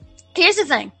 Here's the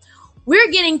thing.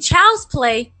 We're getting Child's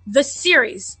Play, the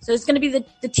series. So it's going to be the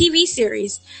TV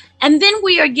series. And then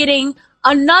we are getting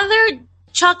another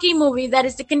Chucky movie that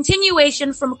is the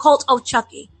continuation from Cult of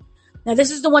Chucky. Now, this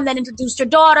is the one that introduced her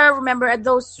daughter. Remember,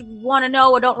 those who want to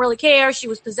know or don't really care, she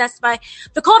was possessed by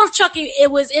the Cult of Chucky.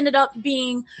 Ended up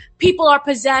being people are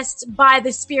possessed by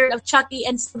the spirit of Chucky.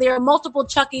 And so there are multiple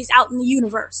Chuckies out in the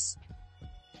universe.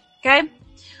 Okay?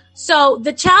 So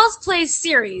the Child's Play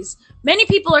series Many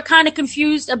people are kind of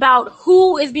confused about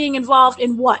who is being involved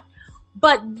in what.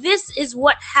 But this is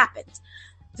what happened.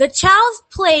 The Child's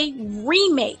Play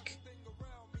remake,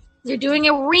 they're doing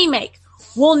a remake,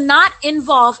 will not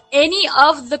involve any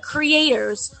of the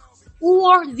creators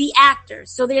or the actors.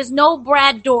 So there's no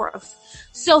Brad Dourif.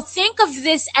 So think of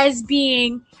this as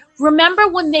being, remember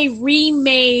when they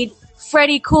remade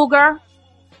Freddy Krueger?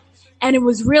 And it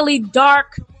was really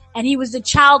dark, and he was a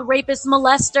child rapist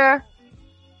molester,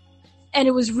 and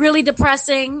it was really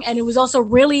depressing, and it was also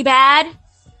really bad.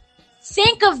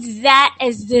 Think of that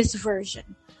as this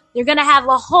version. They're going to have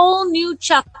a whole new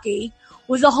Chucky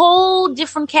with a whole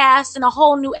different cast and a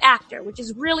whole new actor, which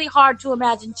is really hard to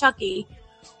imagine Chucky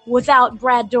without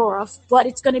Brad Dourif, but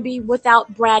it's going to be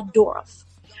without Brad Dourif.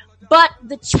 But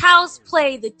the Child's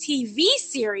Play, the TV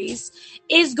series,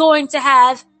 is going to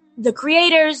have the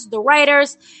creators, the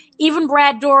writers, even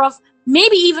Brad Dourif,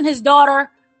 maybe even his daughter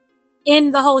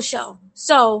in the whole show.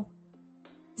 So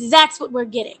that's what we're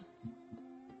getting.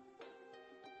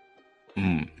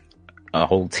 A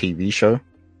whole TV show?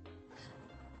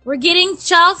 We're getting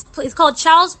Child's Play. It's called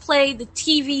Child's Play, the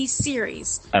TV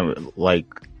series. And like,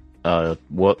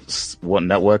 what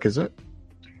network is it?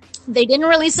 They didn't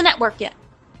release a network yet.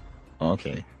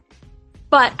 Okay.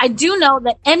 But I do know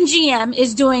that MGM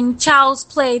is doing Child's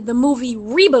Play, the movie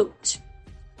reboot,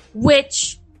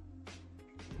 which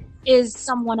is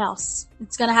someone else.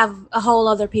 It's going to have a whole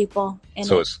other people in it.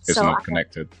 So it's not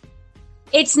connected.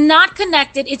 It's not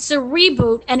connected. It's a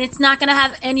reboot, and it's not going to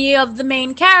have any of the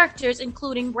main characters,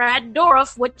 including Brad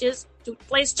Dourif, who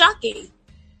plays Chucky.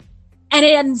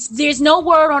 And there's no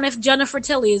word on if Jennifer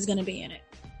Tilly is going to be in it.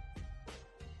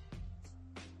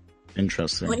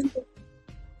 Interesting.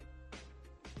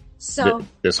 So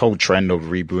this whole trend of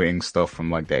rebooting stuff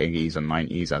from like the 80s and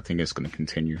 90s, I think it's going to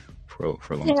continue for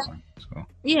a long time. So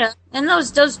yeah, and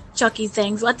those Chucky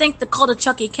things. I think the Cult of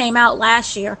Chucky came out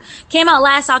last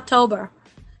October.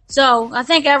 So I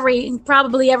think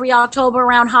probably every October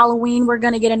around Halloween, we're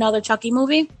going to get another Chucky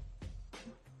movie.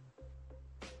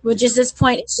 Which at this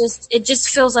point, it just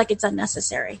feels like it's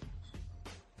unnecessary.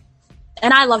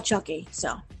 And I love Chucky,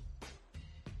 so.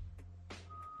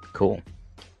 Cool.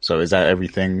 So is that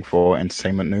everything for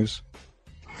entertainment news?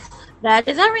 That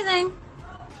is everything.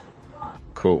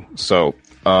 Cool. So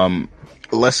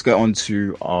let's get on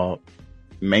to our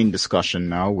main discussion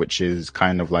now, which is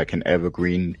kind of like an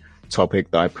evergreen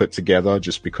topic that I put together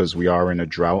just because we are in a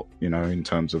drought, in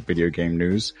terms of video game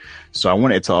news. So I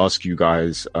wanted to ask you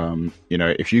guys,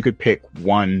 if you could pick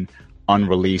one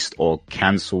unreleased or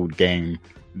cancelled game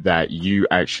that you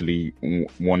actually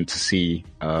want to see,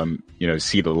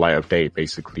 see the light of day,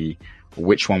 basically,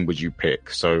 which one would you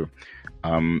pick? So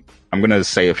I'm going to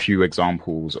say a few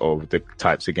examples of the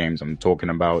types of games I'm talking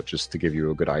about just to give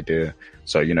you a good idea.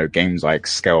 So, games like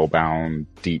Scalebound,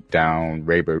 Deep Down,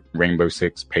 Rainbow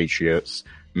Six Patriots,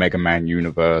 Mega Man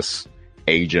Universe,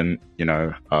 Agent,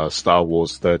 Star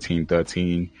Wars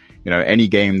 1313,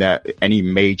 any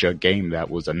major game that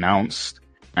was announced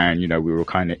and, we were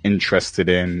kind of interested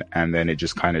in, and then it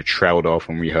just kind of trailed off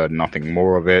and we heard nothing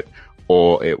more of it,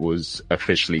 or it was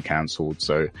officially cancelled.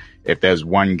 So if there's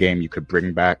one game you could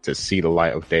bring back to see the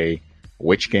light of day,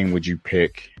 which game would you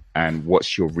pick and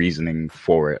what's your reasoning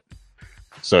for it?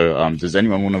 So does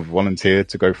anyone want to volunteer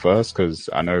to go first? Because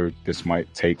I know this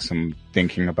might take some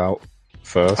thinking about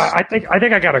first. I think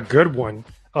I got a good one,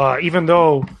 even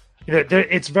though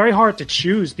it's very hard to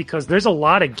choose because there's a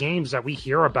lot of games that we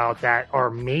hear about that are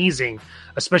amazing,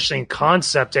 especially in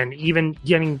concept and even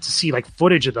getting to see like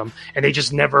footage of them, and they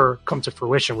just never come to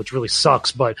fruition, which really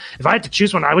sucks. But if I had to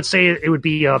choose one, I would say it would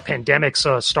be Pandemic's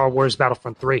Star Wars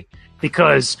Battlefront 3,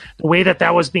 because the way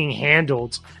that was being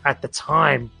handled at the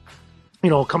time,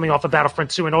 coming off of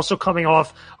Battlefront 2 and also coming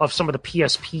off of some of the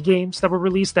PSP games that were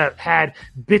released that had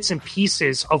bits and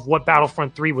pieces of what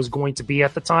Battlefront 3 was going to be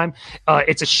at the time.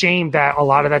 It's a shame that a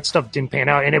lot of that stuff didn't pan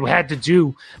out, and it had to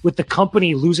do with the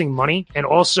company losing money, and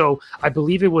also I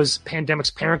believe it was Pandemic's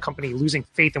parent company losing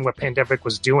faith in what Pandemic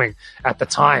was doing at the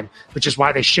time, which is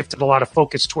why they shifted a lot of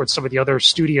focus towards some of the other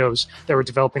studios that were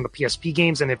developing the PSP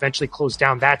games and eventually closed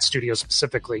down that studio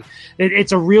specifically.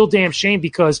 It's a real damn shame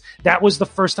because that was the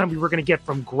first time we were going to get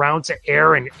from ground to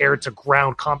air and air to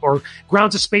ground or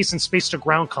ground to space and space to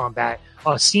ground combat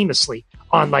seamlessly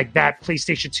on like that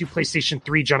PlayStation 2, PlayStation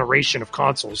 3 generation of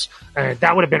consoles. And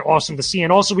that would have been awesome to see.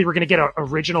 And also we were going to get an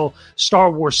original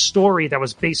Star Wars story that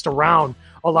was based around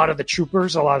a lot of the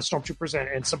troopers, a lot of stormtroopers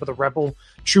and some of the rebel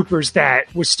troopers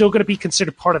that were still going to be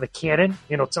considered part of the canon,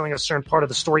 telling a certain part of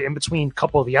the story in between a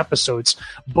couple of the episodes.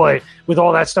 But with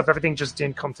all that stuff, everything just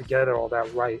didn't come together all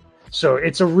that right. So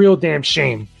it's a real damn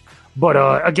shame.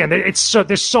 But again,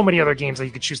 there's so many other games that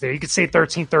you could choose there. You could say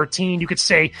 1313. You could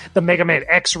say the Mega Man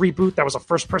X reboot that was a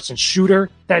first-person shooter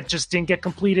that just didn't get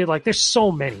completed. Like, there's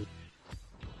so many.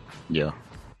 Yeah,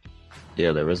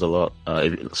 there is a lot.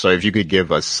 So if you could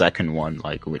give a second one,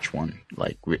 like which one?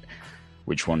 Like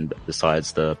which one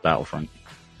besides the Battlefront?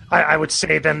 I would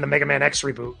say then the Mega Man X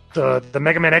reboot. The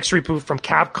Mega Man X reboot from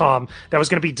Capcom that was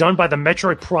going to be done by the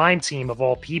Metroid Prime team of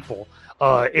all people.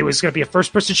 It was going to be a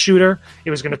first-person shooter. It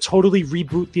was going to totally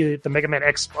reboot the Mega Man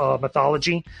X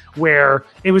mythology, where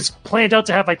it was planned out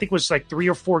to have, I think it was like 3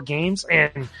 or 4 games,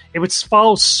 and it would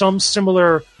follow some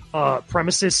similar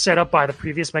premises set up by the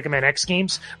previous Mega Man X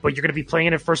games, but you're going to be playing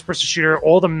in a first-person shooter.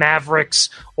 All the Mavericks,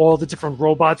 all the different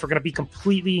robots were going to be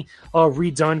completely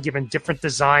redone, given different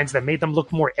designs that made them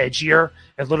look more edgier,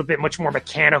 and a little bit much more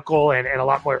mechanical, and a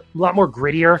lot more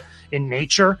grittier in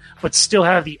nature, but still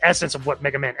have the essence of what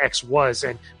Mega Man X was,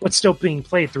 but still being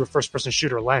played through a first-person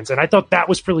shooter lens. And I thought that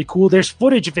was pretty cool. There's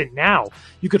footage of it now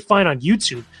you could find on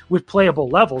YouTube with playable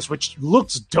levels, which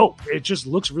looks dope. It just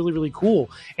looks really, really cool.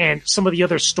 And some of the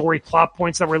other story plot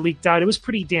points that were leaked out, it was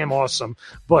pretty damn awesome.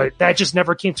 But that just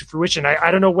never came to fruition. I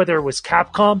don't know whether it was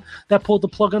Capcom that pulled the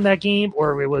plug on that game,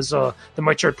 or it was the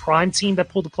Metroid Prime team that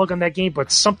pulled the plug on that game,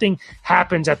 but something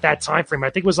happened at that time frame. I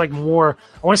think it was like more,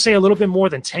 I want to say a little bit more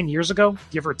than 10 years ago,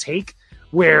 give or take,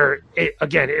 where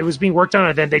it was being worked on,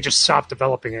 and then they just stopped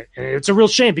developing it. And it's a real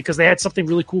shame because they had something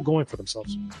really cool going for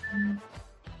themselves.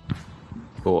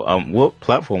 Cool. What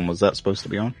platform was that supposed to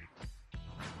be on?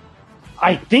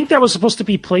 I think that was supposed to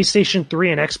be PlayStation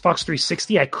 3 and Xbox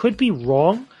 360. I could be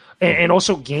wrong. And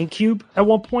also GameCube at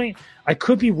one point. I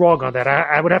could be wrong on that.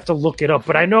 I would have to look it up.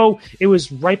 But I know it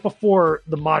was right before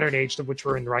the modern age of which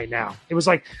we're in right now. It was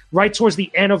like right towards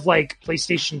the end of like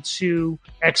PlayStation 2,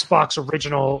 Xbox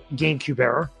original, GameCube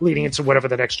era, leading into whatever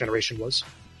the next generation was.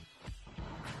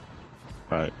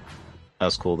 Right.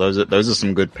 That's cool. Those are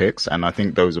some good picks, and I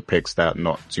think those are picks that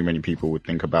not too many people would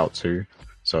think about too.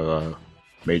 So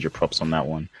major props on that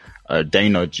one.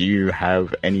 Dana, do you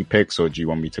have any picks, or do you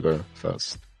want me to go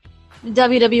first?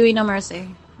 WWE No Mercy.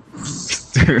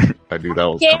 I knew that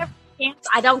was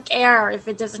I don't care if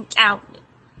it doesn't count.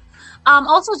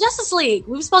 Also, Justice League.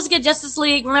 We were supposed to get Justice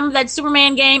League. Remember that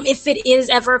Superman game, if it is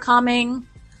ever coming?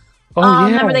 Oh,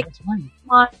 yeah. Remember That's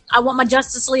right. I want my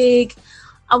Justice League.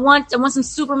 I want some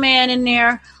Superman in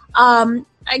there.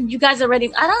 You guys are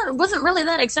ready. Wasn't really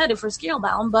that excited for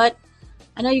Scalebound, but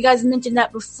I know you guys mentioned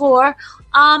that before.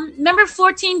 Remember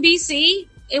 14 BC?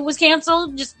 It was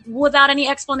canceled just without any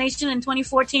explanation in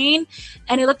 2014,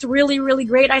 and it looked really, really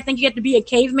great. I think you get to be a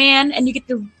caveman, and you get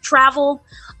to travel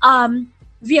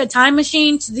via time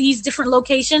machine to these different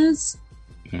locations.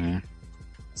 Mm-hmm.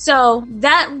 So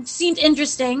that seemed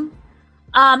interesting.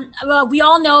 We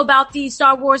all know about the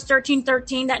Star Wars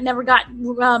 1313 that never got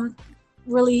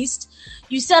released.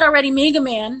 You said already Mega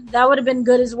Man. That would have been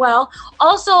good as well.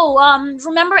 Also,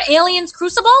 remember Aliens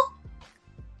Crucible?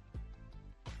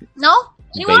 No?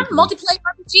 Anyone? Vaguely. Multiplayer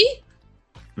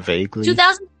RPG? Vaguely.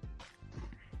 2000?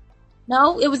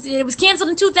 No, it was canceled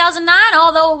in 2009,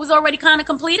 although it was already kind of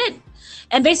completed.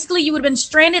 And basically, you would have been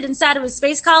stranded inside of a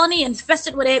space colony and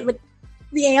infested with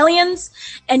the aliens,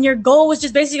 and your goal was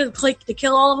just basically to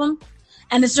kill all of them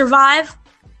and to survive.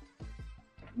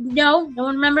 No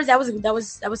one remembers. That was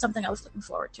something I was looking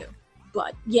forward to.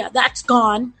 But yeah, that's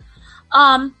gone.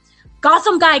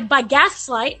 Gotham Guy by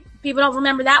Gaslight. People don't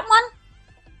remember that one.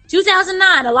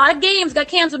 2009. A lot of games got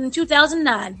canceled in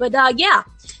 2009. But yeah,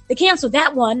 they canceled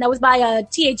that one. That was by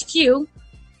THQ.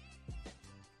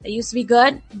 They used to be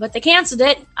good, but they canceled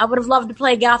it. I would have loved to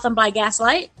play Gotham by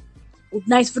Gaslight.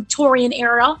 Nice Victorian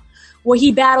era where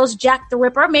he battles Jack the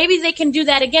Ripper. Maybe they can do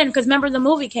that again, because remember the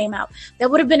movie came out. That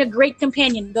would have been a great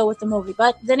companion to go with the movie.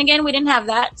 But then again, we didn't have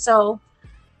that, so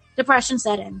depression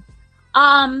set in.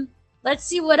 Let's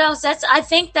see what else. I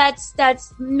think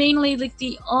that's mainly like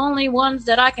the only ones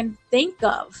that I can think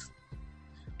of.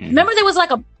 Remember there was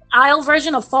like a IO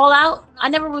version of Fallout? I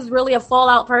never was really a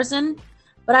Fallout person,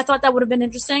 but I thought that would have been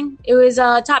interesting. It was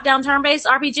a top-down turn-based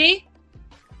RPG.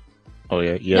 Oh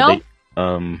yeah.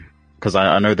 No? Because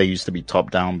I know they used to be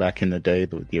top-down back in the day,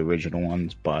 the original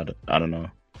ones, but I don't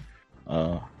know.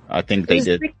 I think they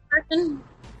did. 3D version?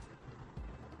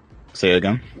 Say it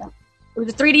again? Yeah. It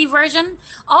was a 3D version.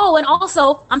 Oh, and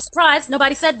also, I'm surprised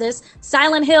nobody said this.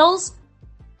 Silent Hills.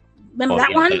 Remember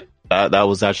that one? That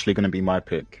was actually going to be my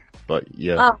pick. But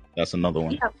yeah, that's another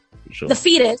one. Yeah. For sure. The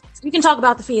fetus. You can talk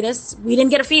about the fetus. We didn't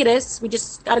get a fetus. We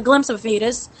just got a glimpse of a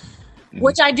fetus.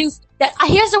 Which I do.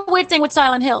 Here's the weird thing with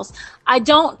Silent Hills. I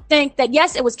don't think that,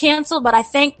 yes, it was canceled, but I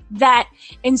think that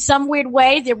in some weird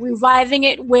way they're reviving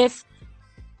it with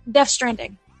Death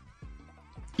Stranding.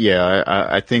 Yeah,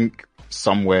 I think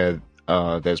somewhere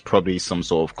there's probably some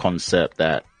sort of concept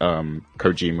that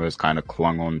Kojima has kind of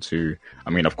clung on to. I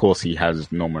mean, of course, he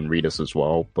has Norman Reedus as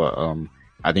well, but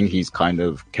I think he's kind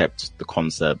of kept the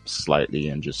concept slightly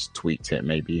and just tweaked it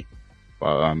maybe.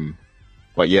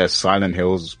 But yeah, Silent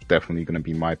Hill's definitely going to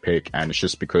be my pick, and it's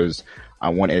just because I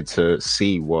wanted to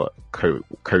see what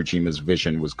Kojima's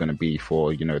vision was going to be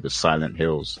for, you know, the Silent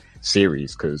Hills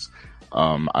series, because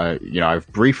I've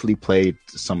briefly played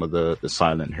some of the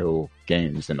Silent Hill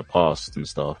games in the past and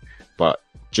stuff, but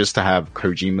just to have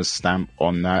Kojima's stamp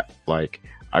on that, like,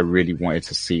 I really wanted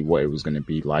to see what it was going to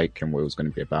be like and what it was going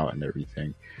to be about and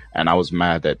everything. And I was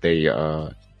mad that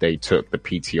they took the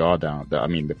PTR down,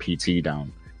 the PT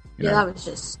down. Yeah, that was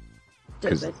just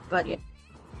stupid, but yeah,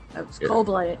 that was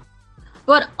cold-blooded.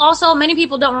 But also, many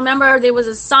people don't remember there was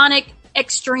a Sonic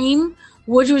Extreme,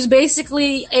 which was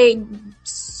basically a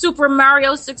Super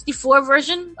Mario 64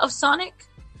 version of Sonic,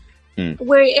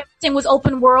 where everything was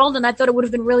open world, and I thought it would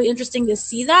have been really interesting to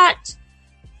see that.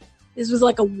 This was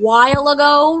like a while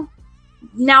ago.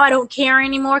 Now I don't care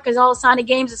anymore because all the Sonic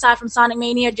games, aside from Sonic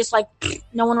Mania, just like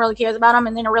no one really cares about them,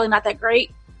 and they're really not that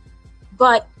great.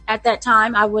 But at that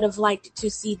time, I would have liked to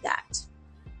see that.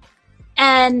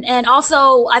 And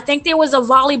also, I think there was a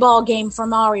volleyball game for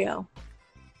Mario.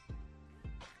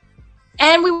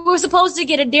 And we were supposed to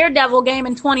get a Daredevil game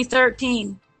in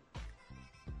 2013.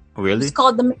 Really? It's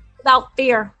called The Man Without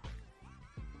Fear.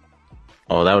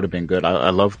 Oh, that would have been good.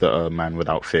 I love the Man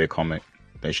Without Fear comic.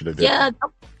 They should have done. Yeah,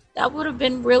 that would have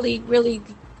been really, really,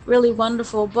 really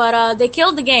wonderful. But they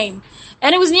killed the game.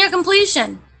 And it was near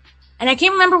completion. And I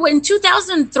can't remember what, in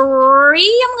 2003,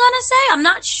 I'm going to say. I'm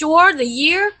not sure the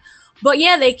year. But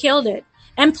yeah, they killed it.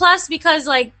 And plus, because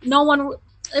like no one,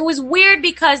 it was weird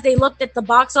because they looked at the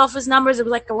box office numbers. It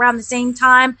was like around the same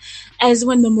time as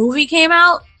when the movie came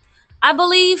out, I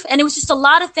believe. And it was just a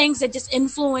lot of things that just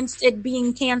influenced it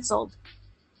being canceled.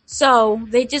 So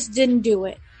they just didn't do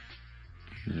it.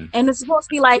 Mm-hmm. And it's supposed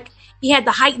to be like he had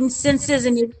the heightened senses,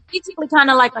 and it's basically kind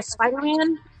of like a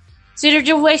Spider-Man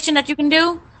situation that you can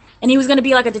do. And he was going to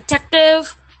be like a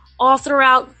detective all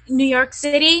throughout New York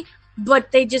City,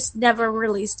 but they just never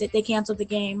released it. They canceled the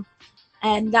game,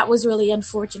 and that was really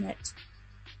unfortunate.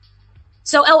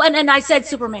 So, and I said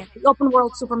Superman, the open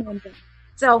world Superman thing.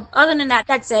 So, other than that,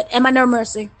 that's it. And my No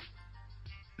Mercy.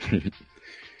 Yeah,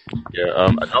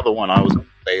 another one I was going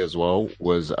to say as well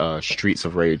was Streets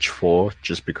of Rage 4,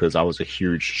 just because I was a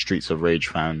huge Streets of Rage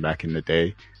fan back in the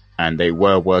day. And they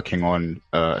were working on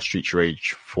Streets of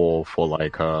Rage 4 for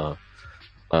like, what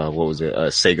was it,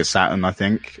 Sega Saturn, I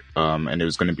think. And it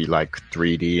was going to be like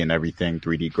 3D and everything,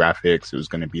 3D graphics. It was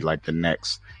going to be like the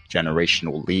next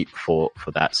generational leap for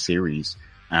that series.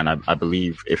 And I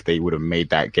believe if they would have made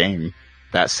that game,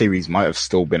 that series might have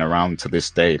still been around to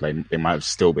this day. Like they might have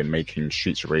still been making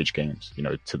Streets of Rage games, you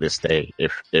know, to this day,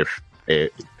 if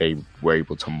they were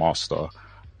able to master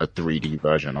a 3D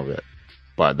version of it.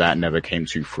 But that never came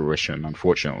to fruition,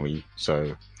 unfortunately.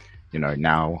 So, you know,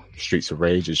 now Streets of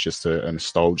Rage is just a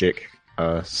nostalgic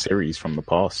series from the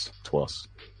past to us,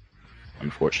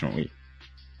 unfortunately.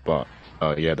 But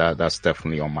yeah, that's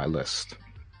definitely on my list.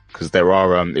 Because there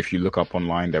are, if you look up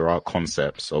online, there are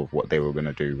concepts of what they were going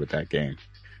to do with that game.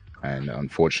 And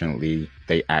unfortunately,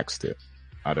 they axed it.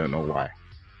 I don't know why.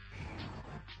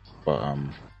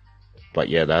 But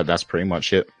yeah, that's pretty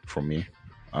much it from me.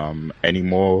 Any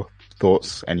more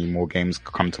thoughts? Any more games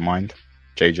come to mind?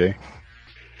 JJ?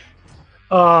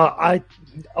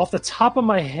 Off the top of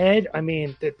my head, I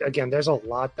mean, again, there's a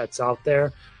lot that's out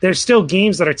there. There's still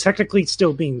games that are technically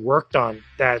still being worked on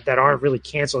that aren't really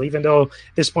canceled, even though at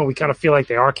this point we kind of feel like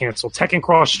they are canceled. Tekken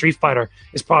Cross Street Fighter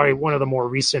is probably one of the more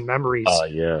recent memories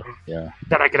yeah.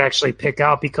 that I could actually pick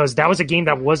out, because that was a game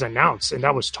that was announced and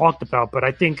that was talked about. But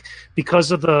I think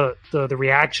because of the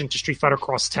reaction to Street Fighter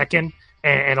Cross Tekken,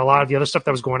 and a lot of the other stuff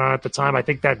that was going on at the time, I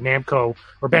think that Namco,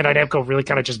 or Bandai Namco, really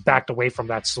kind of just backed away from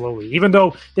that slowly, even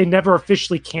though they never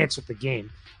officially canceled the game.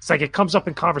 It's like it comes up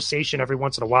in conversation every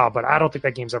once in a while, but I don't think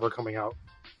that game's ever coming out.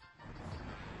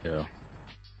 Yeah,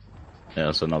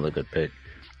 that's another good pick.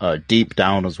 Deep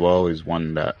Down as well is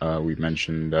one that we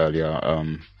mentioned earlier.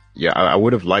 Yeah, I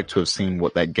would have liked to have seen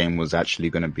what that game was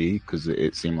actually going to be, because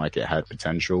it seemed like it had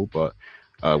potential, but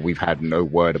we've had no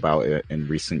word about it in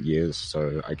recent years,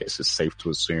 so I guess it's safe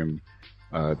to assume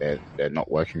they're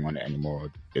not working on it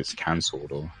anymore. It's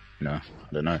cancelled, or I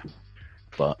don't know.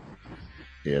 But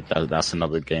yeah, that's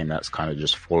another game that's kind of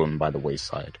just fallen by the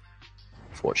wayside,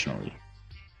 fortunately.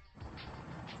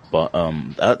 But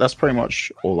that's pretty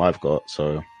much all I've got.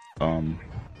 So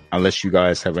unless you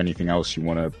guys have anything else you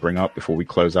want to bring up before we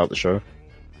close out the show.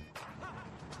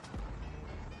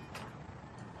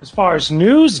 As far as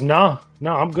news, no,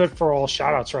 I'm good for all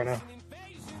shout outs right now.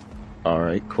 All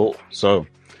right, cool. So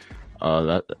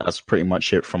that's pretty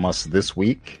much it from us this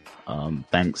week.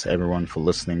 Thanks everyone for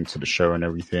listening to the show and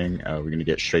everything. We're going to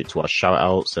get straight to our shout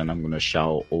outs, and I'm going to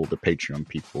shout all the Patreon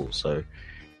people. So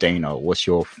Dana, what's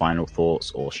your final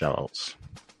thoughts or shout outs?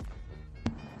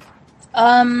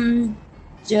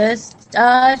 Just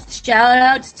shout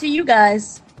outs to you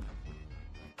guys,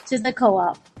 to the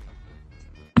co-op.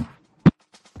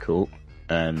 Cool.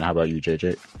 And how about you,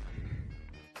 JJ?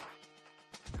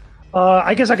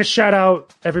 I guess I could shout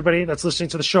out everybody that's listening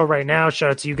to the show right now.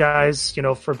 Shout out to you guys,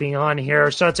 for being on here.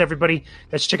 Shout out to everybody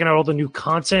that's checking out all the new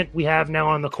content we have now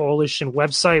on the Coalition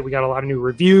website. We got a lot of new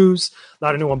reviews, a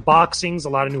lot of new unboxings, a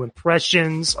lot of new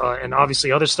impressions, and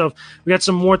obviously other stuff. We got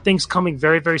some more things coming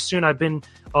very, very soon. I've been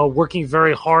working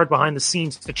very hard behind the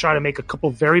scenes to try to make a couple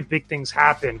very big things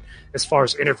happen as far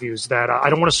as interviews that I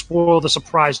don't want to spoil the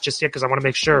surprise just yet because I want to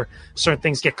make sure certain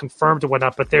things get confirmed and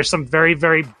whatnot. But there's some very,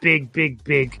 very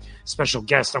big special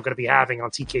guests I'm going to be having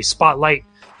on TK Spotlight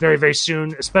very, very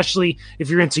soon, especially if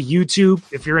you're into YouTube,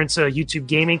 if you're into YouTube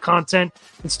gaming content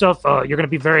and stuff, you're going to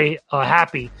be very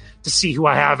happy to see who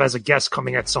I have as a guest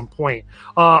coming at some point.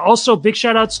 Also, big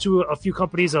shout outs to a few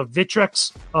companies of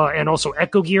Victrix and also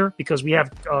Echo Gear, because we have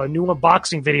new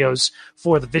unboxing videos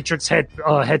for the Victrix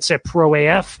headset Pro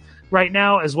AF right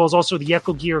now, as well as also the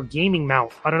Echo Gear gaming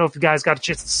mount. I don't know if you guys got a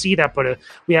chance to see that, but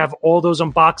we have all those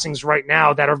unboxings right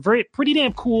now that are pretty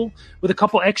damn cool, with a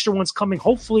couple extra ones coming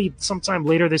hopefully sometime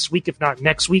later this week, if not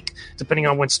next week, depending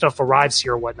on when stuff arrives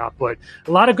here or whatnot. But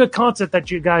a lot of good content that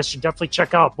you guys should definitely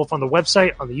check out, both on the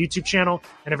website, on the YouTube channel,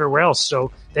 and everywhere else. So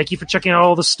thank you for checking out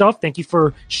all the stuff. Thank you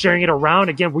for sharing it around.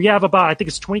 Again, we have about, I think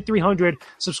it's 2,300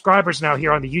 subscribers now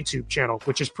here on the YouTube channel,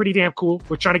 which is pretty damn cool.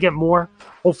 We're trying to get more.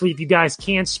 Hopefully, if you guys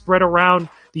can spread around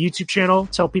the YouTube channel,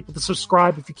 tell people to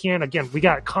subscribe if you can. Again, we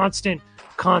got constant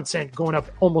content going up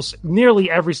almost nearly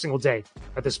every single day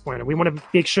at this point, and we want to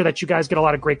make sure that you guys get a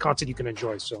lot of great content you can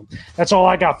enjoy. So that's all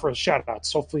I got for shout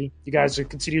outs. Hopefully, you guys will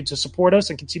continue to support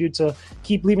us and continue to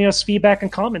keep leaving us feedback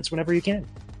and comments whenever you can.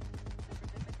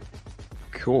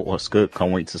 Cool, that's good.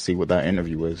 Can't wait to see what that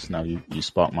interview is. Now you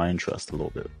sparked my interest a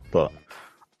little bit. But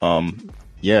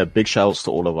yeah, big shouts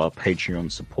to all of our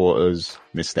Patreon supporters,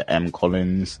 Mr. M.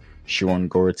 Collins, Sharon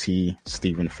Gority,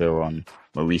 Stephen Ferron,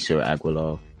 Mauricio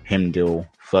Aguilar, Himdil,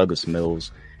 Fergus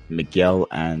Mills, Miguel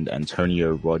and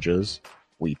Antonio Rogers.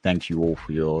 We thank you all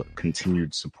for your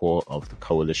continued support of the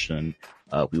Coalition.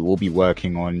 We will be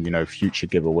working on, future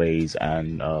giveaways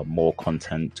and more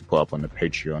content to put up on the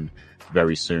Patreon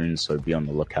very soon, so be on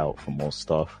the lookout for more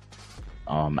stuff.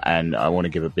 And I want to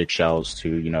give a big shout out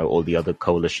to, all the other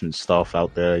Coalition staff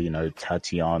out there,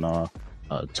 Tatiana,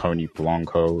 Tony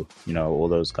Blanco, all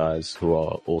those guys who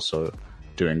are also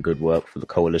doing good work for the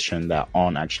Coalition that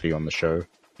aren't actually on the show.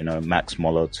 Max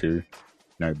Moller too.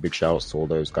 Big shout outs to all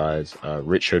those guys.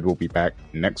 Richard will be back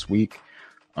next week.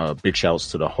 Big shout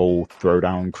outs to the whole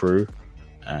Throwdown crew.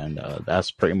 And that's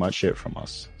pretty much it from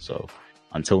us. So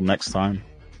until next time,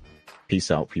 peace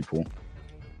out, people.